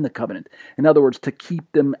position in the covenant. In other words, to keep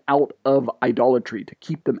them out of idolatry, to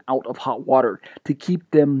keep them out of hot water, to keep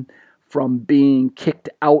them from being kicked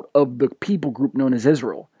out of the people group known as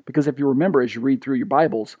Israel. Because if you remember, as you read through your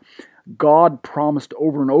Bibles, God promised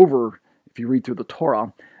over and over, if you read through the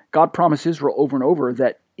Torah, God promised Israel over and over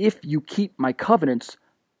that if you keep my covenants,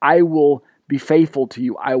 I will be faithful to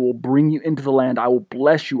you. I will bring you into the land. I will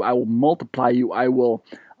bless you. I will multiply you. I will,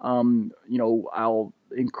 I'll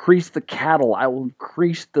increase the cattle. I will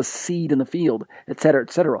increase the seed in the field, etc.,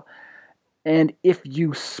 etc. And if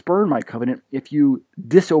you spurn my covenant, if you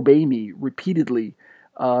disobey me repeatedly,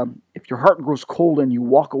 if your heart grows cold and you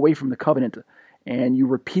walk away from the covenant and you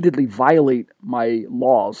repeatedly violate my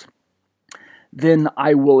laws, then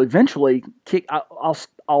I will eventually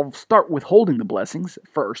I'll start withholding the blessings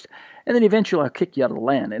first, and then eventually I'll kick you out of the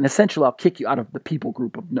land. And essentially I'll kick you out of the people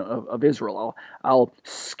group of Israel. I'll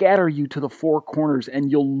scatter you to the four corners, and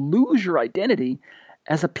you'll lose your identity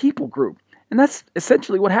as a people group. And that's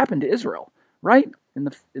essentially what happened to Israel, right? In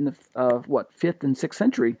the 5th and 6th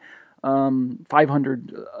century,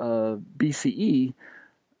 500 BCE,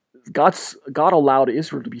 God allowed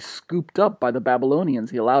Israel to be scooped up by the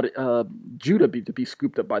Babylonians. He allowed Judah to be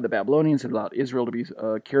scooped up by the Babylonians. He allowed Israel to be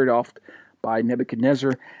carried off by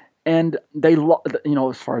Nebuchadnezzar. And they,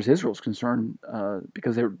 as far as Israel is concerned,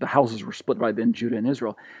 because the houses were split by then, Judah and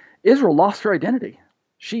Israel, Israel lost her identity.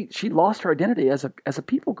 She lost her identity as a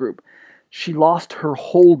people group. She lost her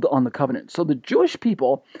hold on the covenant. So the Jewish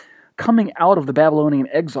people, coming out of the Babylonian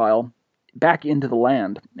exile back into the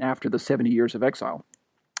land after the 70 years of exile,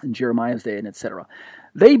 in Jeremiah's day, and etc.,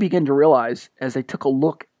 they begin to realize, as they took a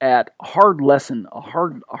look at a hard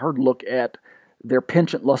look at their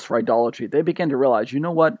penchant lust for idolatry, they began to realize, you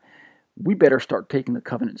know what, we better start taking the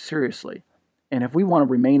covenant seriously. And if we want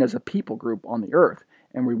to remain as a people group on the earth,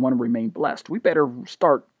 and we want to remain blessed, we better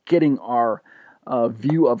start getting our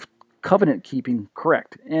view of covenant keeping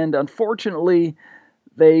correct. And unfortunately,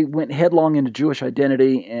 they went headlong into Jewish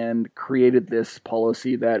identity and created this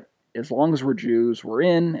policy that as long as we're Jews, we're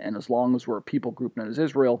in, and as long as we're a people group known as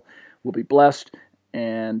Israel, we'll be blessed,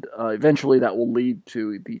 and eventually that will lead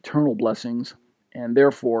to the eternal blessings, and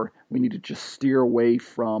therefore we need to just steer away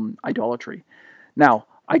from idolatry. Now,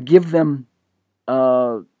 I give them,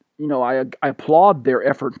 I applaud their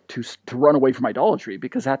effort to run away from idolatry,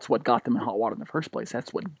 because that's what got them in hot water in the first place.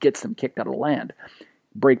 That's what gets them kicked out of the land.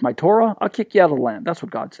 Break my Torah, I'll kick you out of the land. That's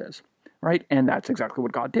what God says, right? And that's exactly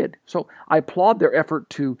what God did. So I applaud their effort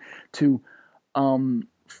to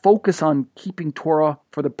focus on keeping Torah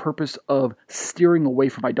for the purpose of steering away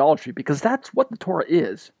from idolatry, because that's what the Torah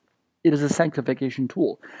is. It is a sanctification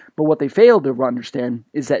tool. But what they failed to understand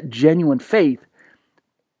is that genuine faith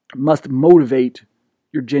must motivate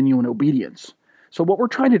your genuine obedience. So what we're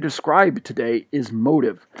trying to describe today is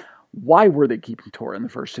motive. Why were they keeping Torah in the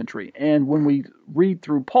first century? And when we read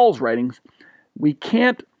through Paul's writings, we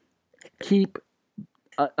can't keep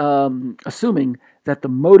assuming that the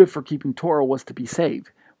motive for keeping Torah was to be saved.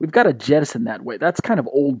 We've got to jettison that way. That's kind of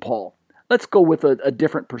old Paul. Let's go with a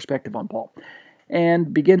different perspective on Paul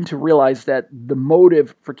and begin to realize that the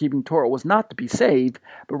motive for keeping Torah was not to be saved,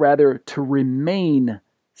 but rather to remain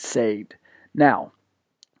saved. Now,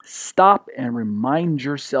 stop and remind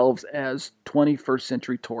yourselves as 21st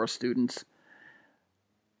century Torah students,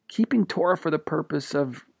 keeping Torah for the purpose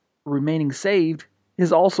of remaining saved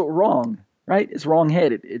is also wrong, right? It's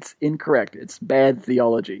wrong-headed. It's incorrect. It's bad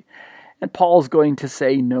theology. And Paul's going to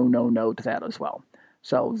say no, no, no to that as well.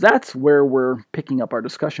 So that's where we're picking up our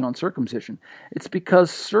discussion on circumcision. It's because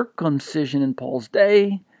circumcision in Paul's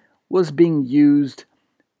day was being used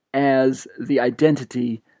as the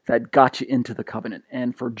identity that got you into the covenant.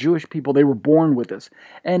 And for Jewish people, they were born with this.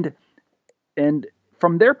 And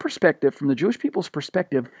from their perspective, from the Jewish people's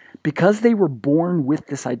perspective, because they were born with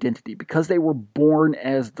this identity, because they were born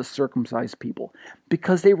as the circumcised people,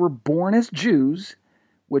 because they were born as Jews,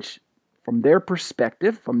 which from their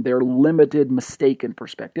perspective, from their limited, mistaken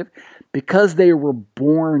perspective, because they were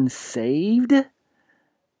born saved,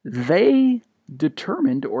 they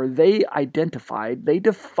determined, or they identified, they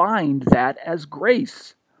defined that as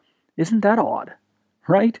grace. Isn't that odd?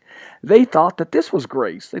 Right? They thought that this was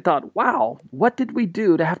grace. They thought, wow, what did we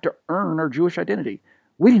do to have to earn our Jewish identity?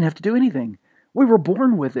 We didn't have to do anything. We were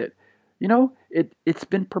born with it. You know, it's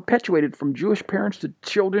been perpetuated from Jewish parents to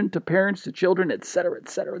children to parents to children, etc.,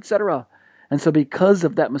 etc., etc. And so because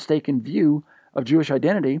of that mistaken view of Jewish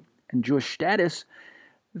identity and Jewish status,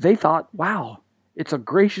 they thought, wow, it's a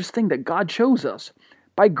gracious thing that God chose us.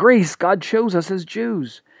 By grace, God chose us as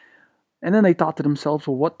Jews. And then they thought to themselves,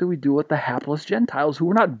 well, what do we do with the hapless Gentiles who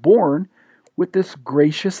were not born with this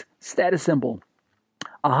gracious status symbol?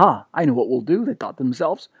 Aha, I know what we'll do, they thought to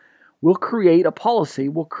themselves. We'll create a policy,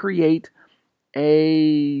 we'll create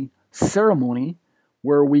a ceremony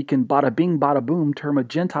where we can bada bing, bada boom, turn a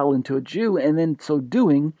Gentile into a Jew, and then so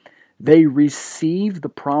doing, they receive the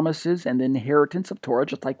promises and the inheritance of Torah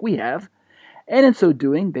just like we have, and in so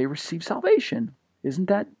doing, they receive salvation. Isn't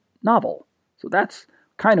that novel? So that's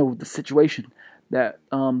kind of the situation that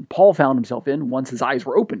Paul found himself in once his eyes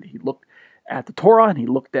were opened. He looked at the Torah and he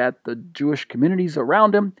looked at the Jewish communities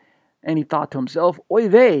around him, and he thought to himself, oy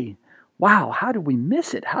vey, wow, how did we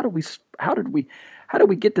miss it? How did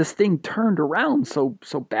we get this thing turned around so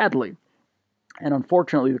badly? And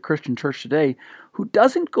unfortunately, the Christian church today, who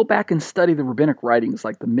doesn't go back and study the rabbinic writings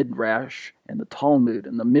like the Midrash and the Talmud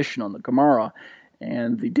and the Mishnah and the Gemara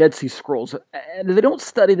and the Dead Sea Scrolls, and they don't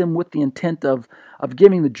study them with the intent of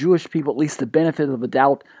giving the Jewish people at least the benefit of the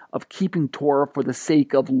doubt of keeping Torah for the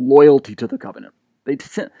sake of loyalty to the covenant.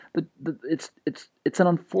 It's an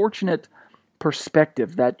unfortunate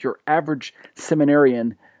perspective that your average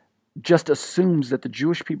seminarian just assumes that the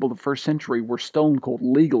Jewish people of the first century were stone-cold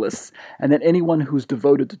legalists, and that anyone who's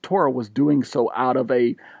devoted to Torah was doing so out of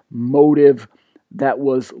a motive that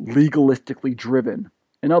was legalistically driven.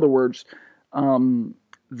 In other words,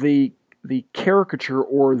 the caricature,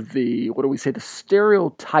 or the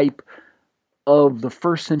stereotype of the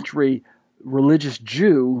first century religious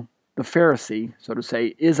Jew, the Pharisee, so to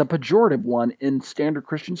say, is a pejorative one in standard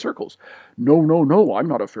Christian circles. No, I'm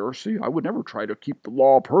not a Pharisee. I would never try to keep the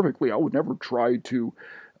law perfectly. I would never try to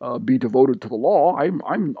be devoted to the law.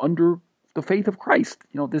 I'm under the faith of Christ.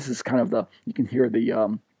 You know, this is kind of you can hear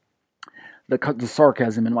the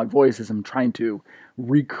sarcasm in my voice as I'm trying to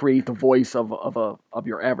recreate the voice of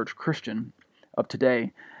your average Christian of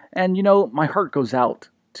today. And, you know, my heart goes out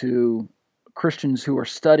to Christians who are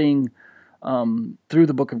studying through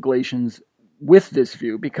the book of Galatians with this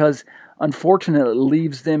view, because unfortunately it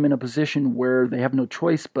leaves them in a position where they have no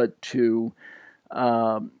choice but to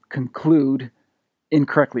conclude,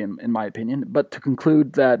 incorrectly in my opinion, but to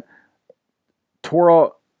conclude that Torah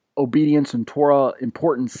obedience and Torah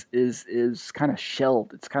importance is kind of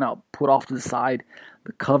shelved. It's kind of put off to the side.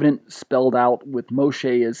 The covenant spelled out with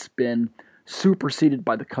Moshe has been superseded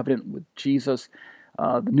by the covenant with Jesus.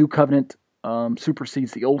 The new covenant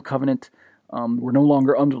supersedes the old covenant. We're no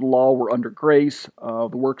longer under the law, we're under grace. The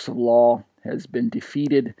works of law has been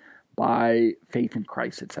defeated by faith in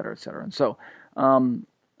Christ, etc., etc. And so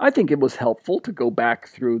I think it was helpful to go back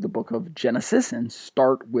through the book of Genesis and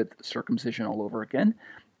start with circumcision all over again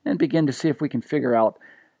and begin to see if we can figure out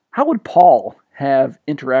how would Paul have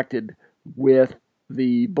interacted with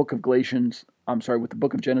the book of with the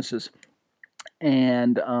book of Genesis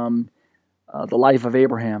and the life of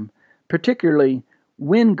Abraham, particularly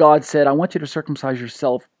when God said, I want you to circumcise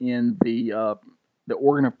yourself in the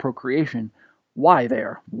organ of procreation. Why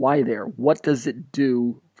there? Why there? What does it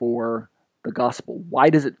do for the gospel? Why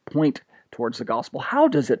does it point towards the gospel? How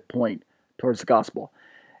does it point towards the gospel?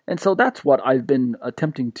 And so that's what I've been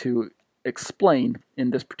attempting to explain in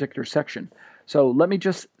this particular section. So let me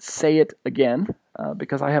just say it again,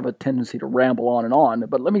 because I have a tendency to ramble on,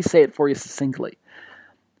 but let me say it for you succinctly.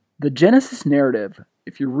 The Genesis narrative,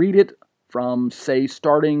 if you read it from, say,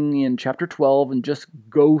 starting in chapter 12 and just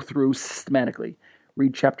go through systematically,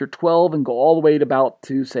 read chapter 12 and go all the way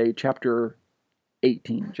to say, chapter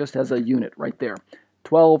 18, just as a unit right there.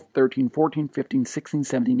 12, 13, 14, 15, 16,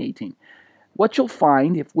 17, 18. What you'll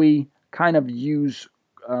find if we kind of use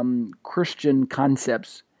Christian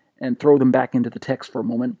concepts and throw them back into the text for a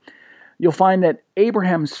moment, you'll find that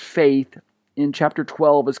Abraham's faith in chapter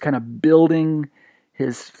 12 is kind of building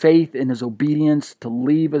his faith and his obedience to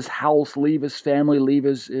leave his house, leave his family, leave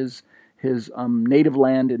his native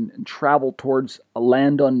land and travel towards a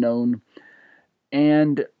land unknown,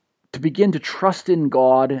 and to begin to trust in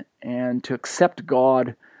God and to accept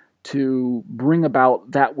God to bring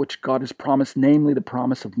about that which God has promised, namely the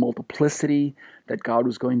promise of multiplicity, that God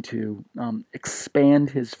was going to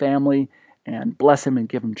expand his family and bless him and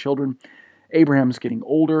give him children. Abraham's getting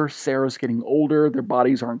older, Sarah's getting older, their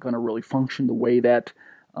bodies aren't going to really function the way that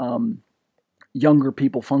younger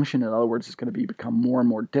people function. In other words, it's going to become more and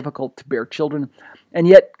more difficult to bear children. And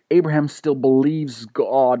yet, Abraham still believes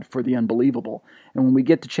God for the unbelievable. And when we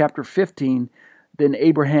get to chapter 15, then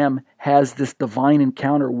Abraham has this divine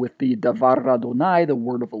encounter with the Davar Adonai, the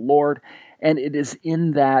word of the Lord, and it is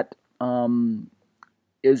in that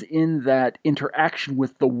interaction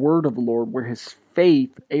with the word of the Lord where his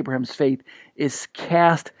faith, Abraham's faith, is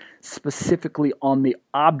cast specifically on the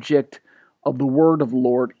object of the word of the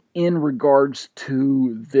Lord in regards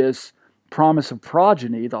to this promise of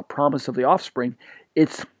progeny, the promise of the offspring.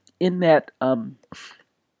 It's in that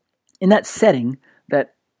setting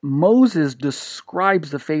that Moses describes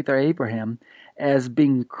the faith of Abraham as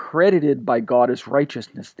being credited by God as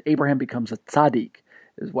righteousness. Abraham becomes a tzaddik,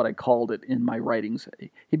 is what I called it in my writings.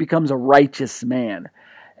 He becomes a righteous man.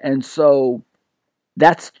 And so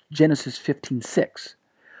that's Genesis 15:6.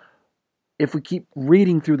 If we keep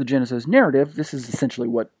reading through the Genesis narrative, this is essentially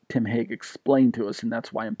what Tim Hegg explained to us, and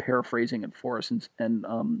that's why I'm paraphrasing it for us and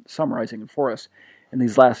summarizing it for us in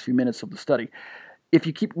these last few minutes of the study. If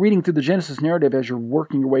you keep reading through the Genesis narrative as you're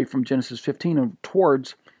working your way from Genesis 15 and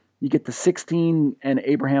towards, you get to 16, and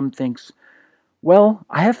Abraham thinks, well,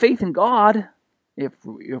 I have faith in God. If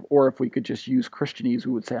we could just use Christianese,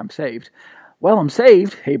 we would say I'm saved. Well, I'm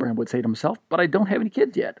saved, Abraham would say to himself, but I don't have any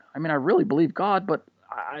kids yet. I mean, I really believe God, but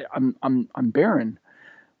I'm barren.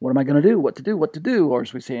 What am I going to do? What to do? Or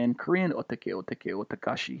as we say in Korean,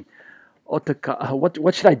 otakashi.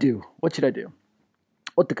 What should I do? What should I do?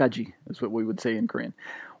 Otakaji is what we would say in Korean.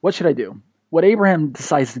 What should I do? What Abraham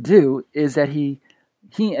decides to do is that he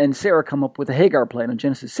and Sarah come up with a Hagar plan in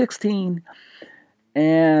Genesis 16,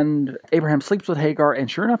 and Abraham sleeps with Hagar,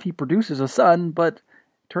 and sure enough, he produces a son, but it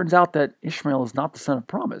turns out that Ishmael is not the son of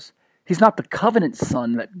promise. He's not the covenant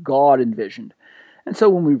son that God envisioned. And so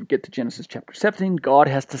when we get to Genesis chapter 17, God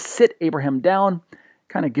has to sit Abraham down,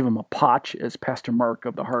 kind of give him a potch, as Pastor Mark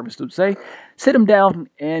of the Harvest would say, sit him down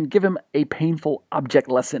and give him a painful object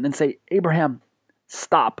lesson and say, Abraham,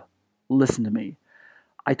 stop, listen to me.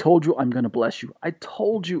 I told you I'm going to bless you. I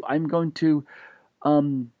told you I'm going to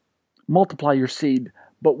multiply your seed,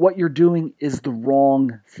 but what you're doing is the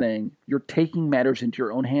wrong thing. You're taking matters into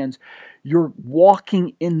your own hands. You're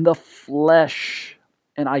walking in the flesh,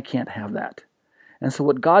 and I can't have that. And so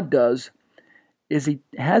what God does is he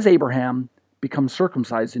has Abraham become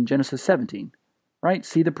circumcised in Genesis 17, right?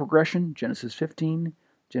 See the progression? Genesis 15,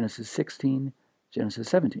 Genesis 16, Genesis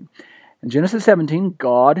 17. In Genesis 17,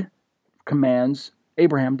 God commands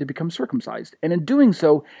Abraham to become circumcised. And in doing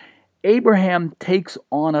so, Abraham takes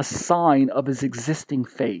on a sign of his existing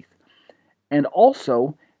faith. And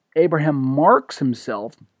also, Abraham marks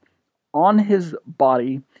himself on his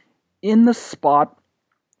body in the spot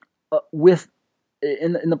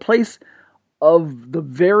in the place of the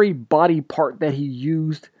very body part that he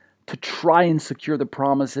used to try and secure the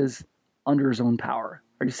promises under his own power.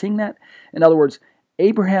 Are you seeing that? In other words,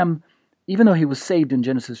 Abraham, even though he was saved in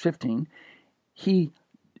Genesis 15, he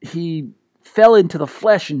fell into the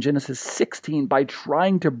flesh in Genesis 16 by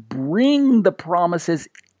trying to bring the promises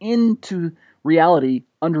into reality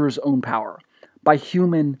under his own power, by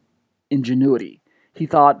human ingenuity. He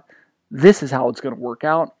thought, this is how it's going to work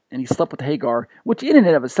out, and he slept with Hagar, which in and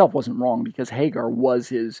of itself wasn't wrong, because Hagar was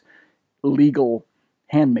his legal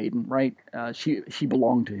handmaiden, right? She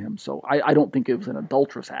belonged to him, so I don't think it was an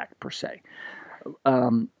adulterous act per se.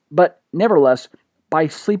 But nevertheless, by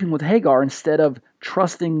sleeping with Hagar, instead of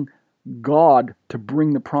trusting God to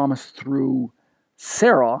bring the promise through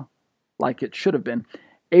Sarah, like it should have been,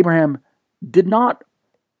 Abraham did not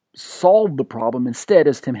solve the problem. Instead,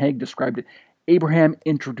 as Tim Hegg described it, Abraham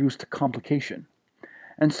introduced a complication.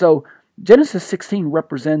 And so Genesis 16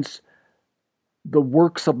 represents the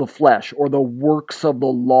works of the flesh, or the works of the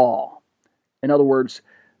law. In other words,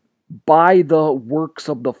 by the works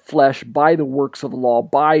of the flesh, by the works of the law,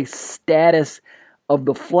 by status of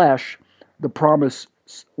the flesh, the promise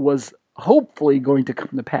was hopefully going to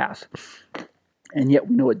come to pass. And yet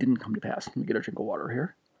we know it didn't come to pass. Let me get a drink of water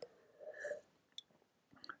here.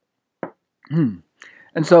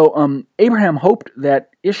 And so Abraham hoped that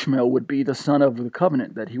Ishmael would be the son of the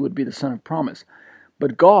covenant, that he would be the son of promise.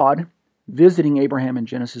 But God, visiting Abraham in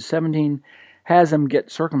Genesis 17, has him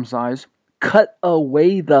get circumcised, cut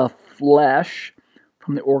away the flesh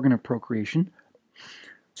from the organ of procreation,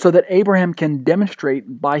 so that Abraham can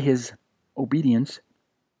demonstrate by his obedience,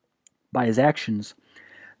 by his actions,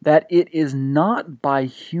 that it is not by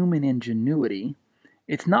human ingenuity,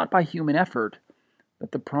 it's not by human effort,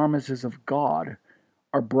 that the promises of God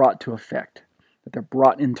are brought to effect, that they're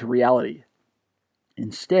brought into reality.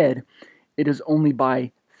 Instead, it is only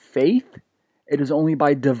by faith, it is only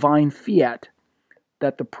by divine fiat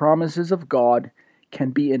that the promises of God can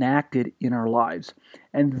be enacted in our lives.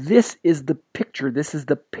 And this is the picture, this is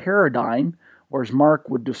the paradigm, or as Mark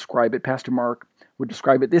would describe it, Pastor Mark would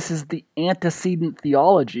describe it, this is the antecedent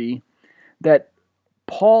theology that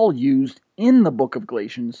Paul used in the book of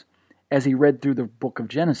Galatians as he read through the book of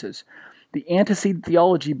Genesis. The antecedent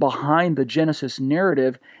theology behind the Genesis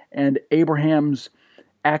narrative and Abraham's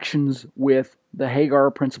actions with the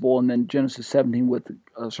Hagar principle, and then Genesis 17 with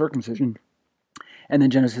circumcision, and then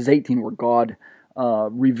Genesis 18 where God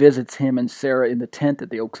revisits him and Sarah in the tent at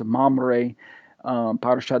the Oaks of Mamre,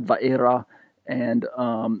 Parashat Va'era, and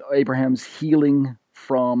Abraham's healing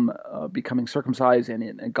from becoming circumcised,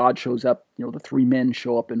 and God shows up. The three men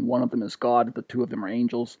show up, and one of them is God, the two of them are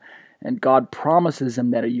angels. And God promises him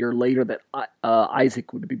that a year later that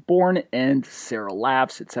Isaac would be born, and Sarah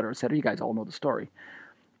laughs, etc., etc. You guys all know the story.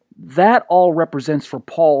 That all represents for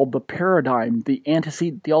Paul the paradigm, the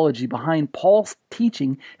antecedent theology behind Paul's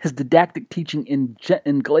teaching, his didactic teaching in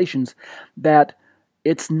Galatians, that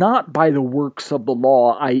it's not by the works of the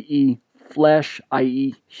law, i.e. flesh,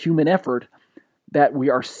 i.e. human effort, that we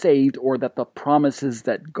are saved, or that the promises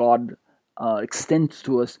that God extends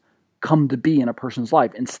to us come to be in a person's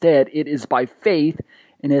life. Instead, it is by faith,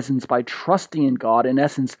 in essence, by trusting in God, in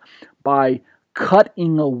essence, by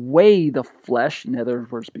cutting away the flesh, in other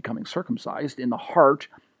words, becoming circumcised in the heart,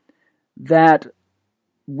 that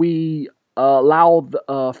we allow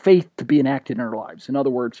faith to be enacted in our lives. In other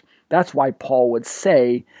words, that's why Paul would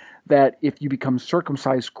say that if you become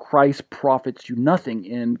circumcised, Christ profits you nothing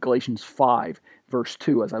in Galatians 5, verse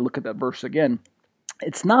 2. As I look at that verse again,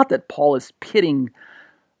 it's not that Paul is pitting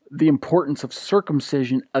the importance of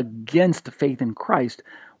circumcision against faith in Christ.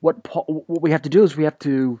 What we have to do is we have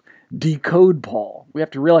to decode Paul. We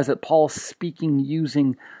have to realize that Paul is speaking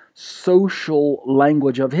using social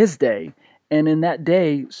language of his day. And in that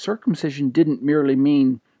day, circumcision didn't merely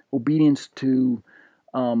mean obedience to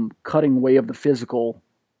cutting away of the physical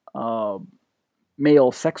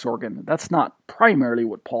male sex organ. That's not primarily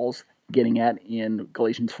what Paul's getting at in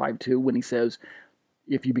Galatians 5:2 when he says,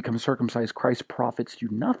 if you become circumcised, Christ profits you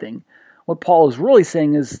nothing. What Paul is really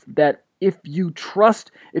saying is that if you,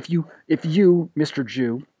 Mr.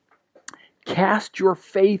 Jew, cast your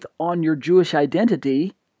faith on your Jewish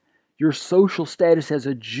identity, your social status as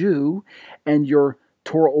a Jew, and your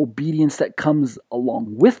Torah obedience that comes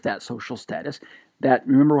along with that social status, that,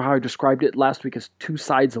 remember how I described it last week as two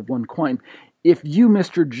sides of one coin. If you,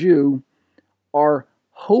 Mr. Jew, are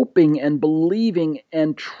hoping and believing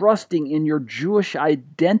and trusting in your Jewish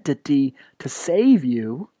identity to save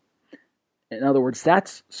you, in other words,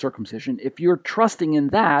 that's circumcision. If you're trusting in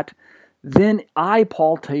that, then I,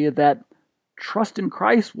 Paul, tell you that trust in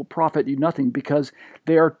Christ will profit you nothing, because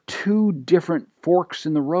there are two different forks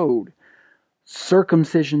in the road.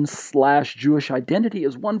 Circumcision / Jewish identity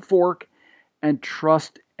is one fork, and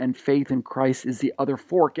trust and faith in Christ is the other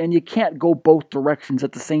fork. And you can't go both directions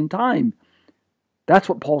at the same time. That's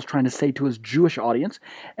what Paul's trying to say to his Jewish audience.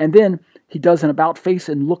 And then he does an about face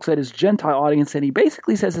and looks at his Gentile audience, and he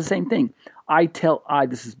basically says the same thing.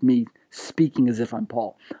 This is me speaking as if I'm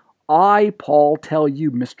Paul. I, Paul, tell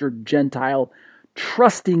you, Mr. Gentile,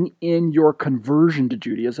 trusting in your conversion to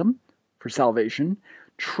Judaism for salvation,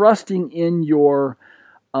 trusting in your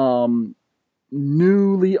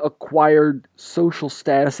newly acquired social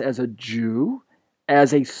status as a Jew,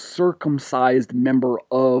 as a circumcised member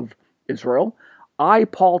of Israel. I,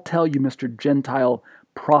 Paul, tell you, Mr. Gentile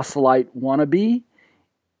proselyte wannabe,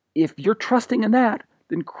 if you're trusting in that,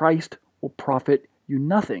 then Christ will profit you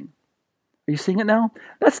nothing. Are you seeing it now?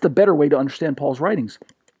 That's the better way to understand Paul's writings.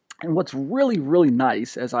 And what's really, really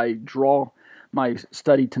nice, as I draw my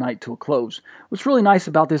study tonight to a close, what's really nice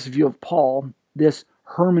about this view of Paul, this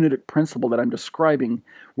hermeneutic principle that I'm describing,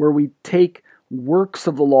 where we take works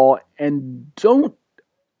of the law and don't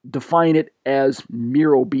define it as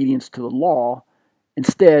mere obedience to the law,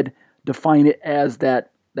 instead define it as that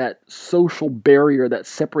social barrier that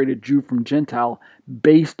separated Jew from Gentile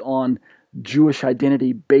based on Jewish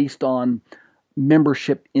identity, based on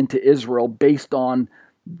membership into Israel, based on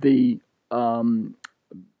the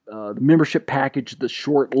membership package, the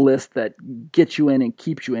short list that gets you in and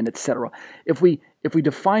keeps you in, etc. If we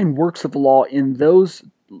define works of the law in those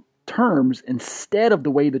terms instead of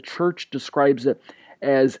the way the church describes it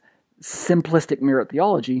as simplistic merit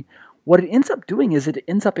theology, what it ends up doing is it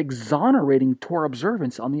ends up exonerating Torah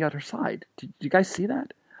observance on the other side. Do you guys see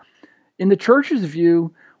that? In the church's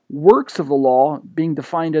view, works of the law, being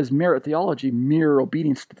defined as merit theology, mere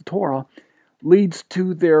obedience to the Torah, leads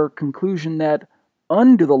to their conclusion that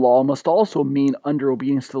under the law must also mean under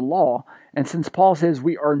obedience to the law. And since Paul says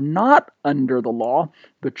we are not under the law,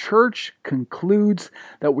 the church concludes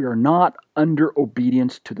that we are not under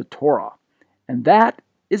obedience to the Torah. And that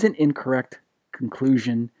is an incorrect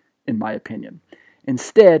conclusion, in my opinion.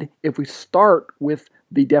 Instead, if we start with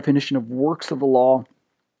the definition of works of the law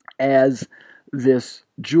as this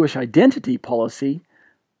Jewish identity policy,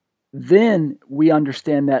 then we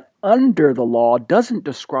understand that under the law doesn't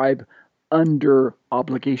describe under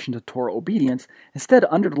obligation to Torah obedience. Instead,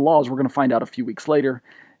 under the law, as we're going to find out a few weeks later,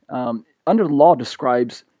 under the law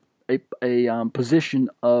describes a position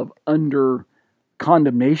of under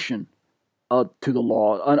condemnation to the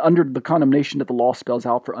law, under the condemnation that the law spells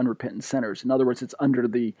out for unrepentant sinners. In other words, it's under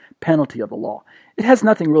the penalty of the law. It has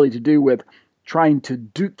nothing really to do with trying to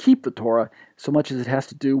keep the Torah so much as it has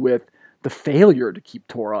to do with the failure to keep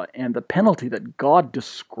Torah and the penalty that God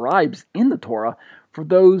describes in the Torah for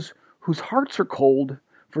those whose hearts are cold,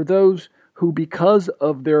 for those who, because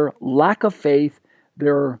of their lack of faith,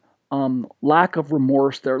 their lack of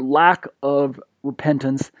remorse, their lack of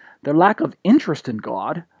repentance, their lack of interest in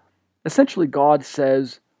God, essentially God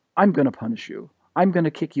says, I'm going to punish you. I'm going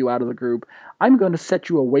to kick you out of the group. I'm going to set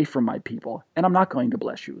you away from my people, and I'm not going to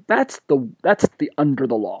bless you. That's the under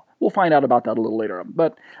the law. We'll find out about that a little later.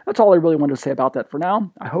 But that's all I really wanted to say about that for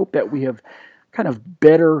now. I hope that we have kind of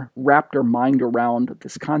better wrapped our mind around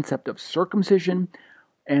this concept of circumcision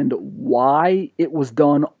and why it was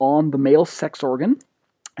done on the male sex organ.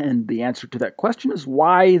 And the answer to that question is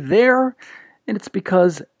why there? And it's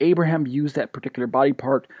because Abraham used that particular body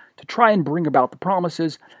part to try and bring about the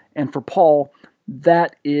promises. And for Paul,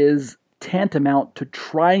 that is tantamount to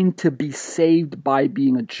trying to be saved by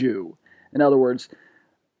being a Jew. In other words,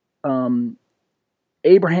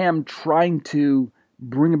 Abraham trying to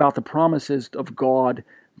bring about the promises of God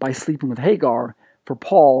by sleeping with Hagar, for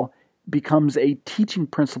Paul, becomes a teaching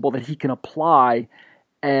principle that he can apply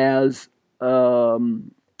as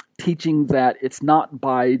teaching that it's not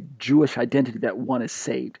by Jewish identity that one is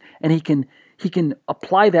saved. And he can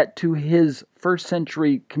apply that to his first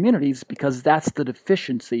century communities because that's the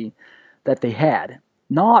deficiency that they had.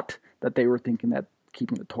 Not that they were thinking that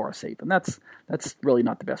keeping the Torah safe. And that's really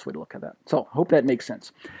not the best way to look at that. So I hope that makes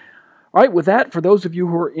sense. All right, with that, for those of you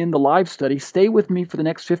who are in the live study, stay with me for the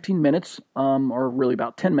next 15 minutes, or really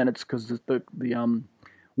about 10 minutes, because the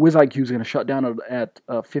WizIQ is going to shut down at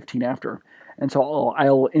 15 after. And so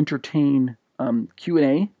I'll entertain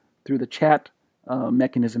Q&A through the chat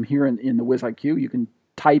mechanism here in the WizIQ. You can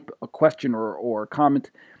type a question or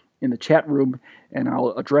comment in the chat room, and I'll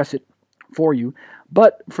address it for you.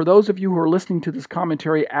 But for those of you who are listening to this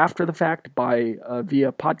commentary after the fact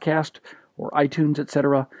via podcast or iTunes,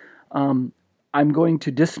 etc., I'm going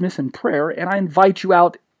to dismiss in prayer, and I invite you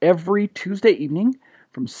out every Tuesday evening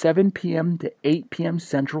from 7 p.m. to 8 p.m.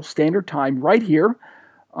 Central Standard Time right here.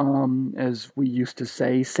 As we used to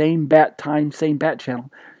say, same bat time, same bat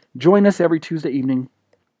channel. Join us every Tuesday evening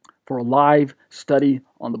for a live study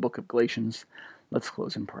on the book of Galatians. Let's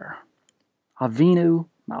close in prayer. Avinu,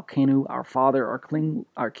 Malkeinu, our Father,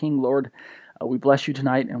 our King, Lord, we bless you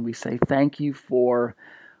tonight, and we say thank you for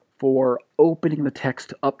opening the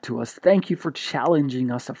text up to us. Thank you for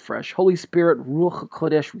challenging us afresh. Holy Spirit, Ruach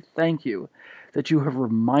HaKodesh, we thank you that you have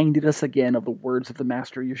reminded us again of the words of the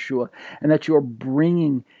Master Yeshua, and that you are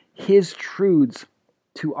bringing his truths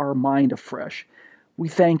to our mind afresh. We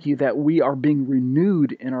thank you that we are being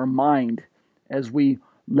renewed in our mind as we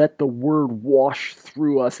let the word wash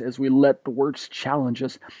through us, as we let the words challenge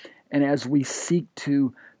us, and as we seek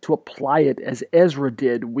to apply it as Ezra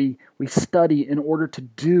did. We study in order to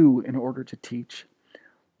do, in order to teach.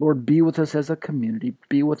 Lord, be with us as a community.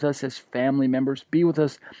 Be with us as family members. Be with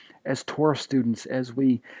us as Torah students as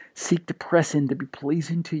we seek to press in to be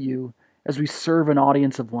pleasing to you, as we serve an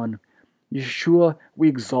audience of one. Yeshua, we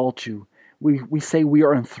exalt you. We say we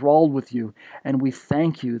are enthralled with you, and we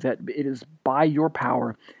thank you that it is by your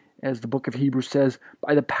power, as the book of Hebrews says,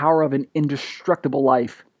 by the power of an indestructible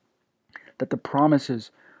life, that the promises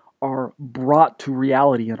are brought to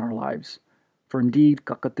reality in our lives. For indeed,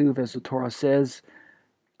 Kakatuv, as the Torah says,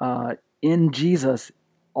 in Jesus,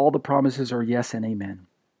 all the promises are yes and amen.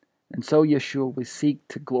 And so, Yeshua, we seek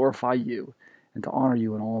to glorify you and to honor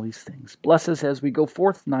you in all these things. Bless us as we go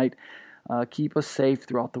forth tonight. Keep us safe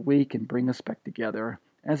throughout the week and bring us back together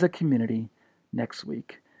as a community next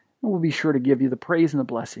week. And we'll be sure to give you the praise and the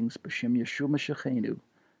blessings. B'Shem Yeshua Mashiachenu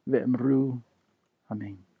ve'emru.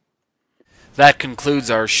 Amen. That concludes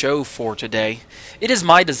our show for today. It is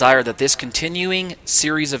my desire that this continuing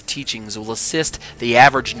series of teachings will assist the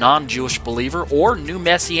average non-Jewish believer or new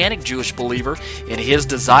Messianic Jewish believer in his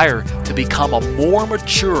desire to become a more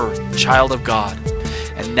mature child of God.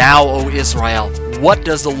 And now, O Israel, what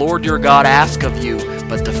does the Lord your God ask of you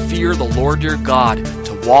but to fear the Lord your God,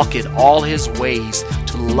 to walk in all his ways,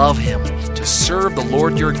 to love him, to serve the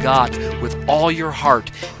Lord your God with all your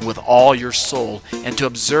heart and with all your soul, and to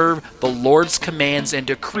observe the Lord's commands and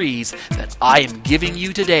decrees that I am giving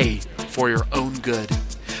you today for your own good.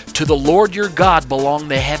 To the Lord your God belong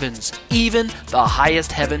the heavens, even the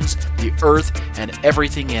highest heavens, the earth, and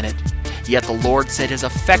everything in it. Yet the Lord set his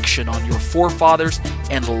affection on your forefathers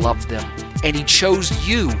and loved them. And he chose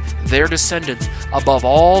you, their descendants, above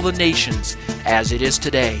all the nations, as it is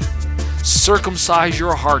today. Circumcise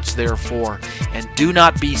your hearts, therefore, and do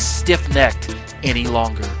not be stiff-necked any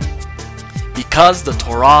longer. Because the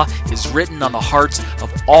Torah is written on the hearts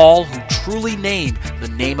of all who truly name the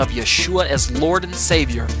name of Yeshua as Lord and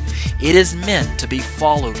Savior, it is meant to be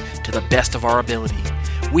followed to the best of our ability.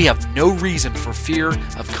 We have no reason for fear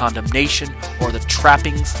of condemnation or the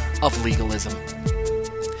trappings of legalism.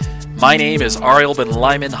 My name is Ariel Ben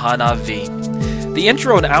Lyman Hanavi. The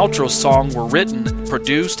intro and outro song were written,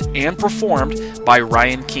 produced, and performed by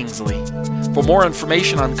Ryan Kingsley. For more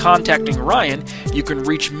information on contacting Ryan, you can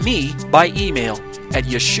reach me by email at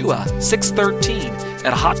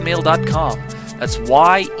yeshua613@hotmail.com. That's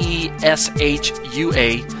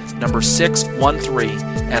YESHUA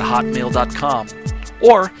 613@hotmail.com.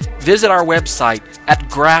 Or visit our website at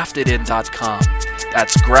graftedin.com.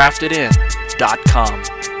 That's graftedin.com.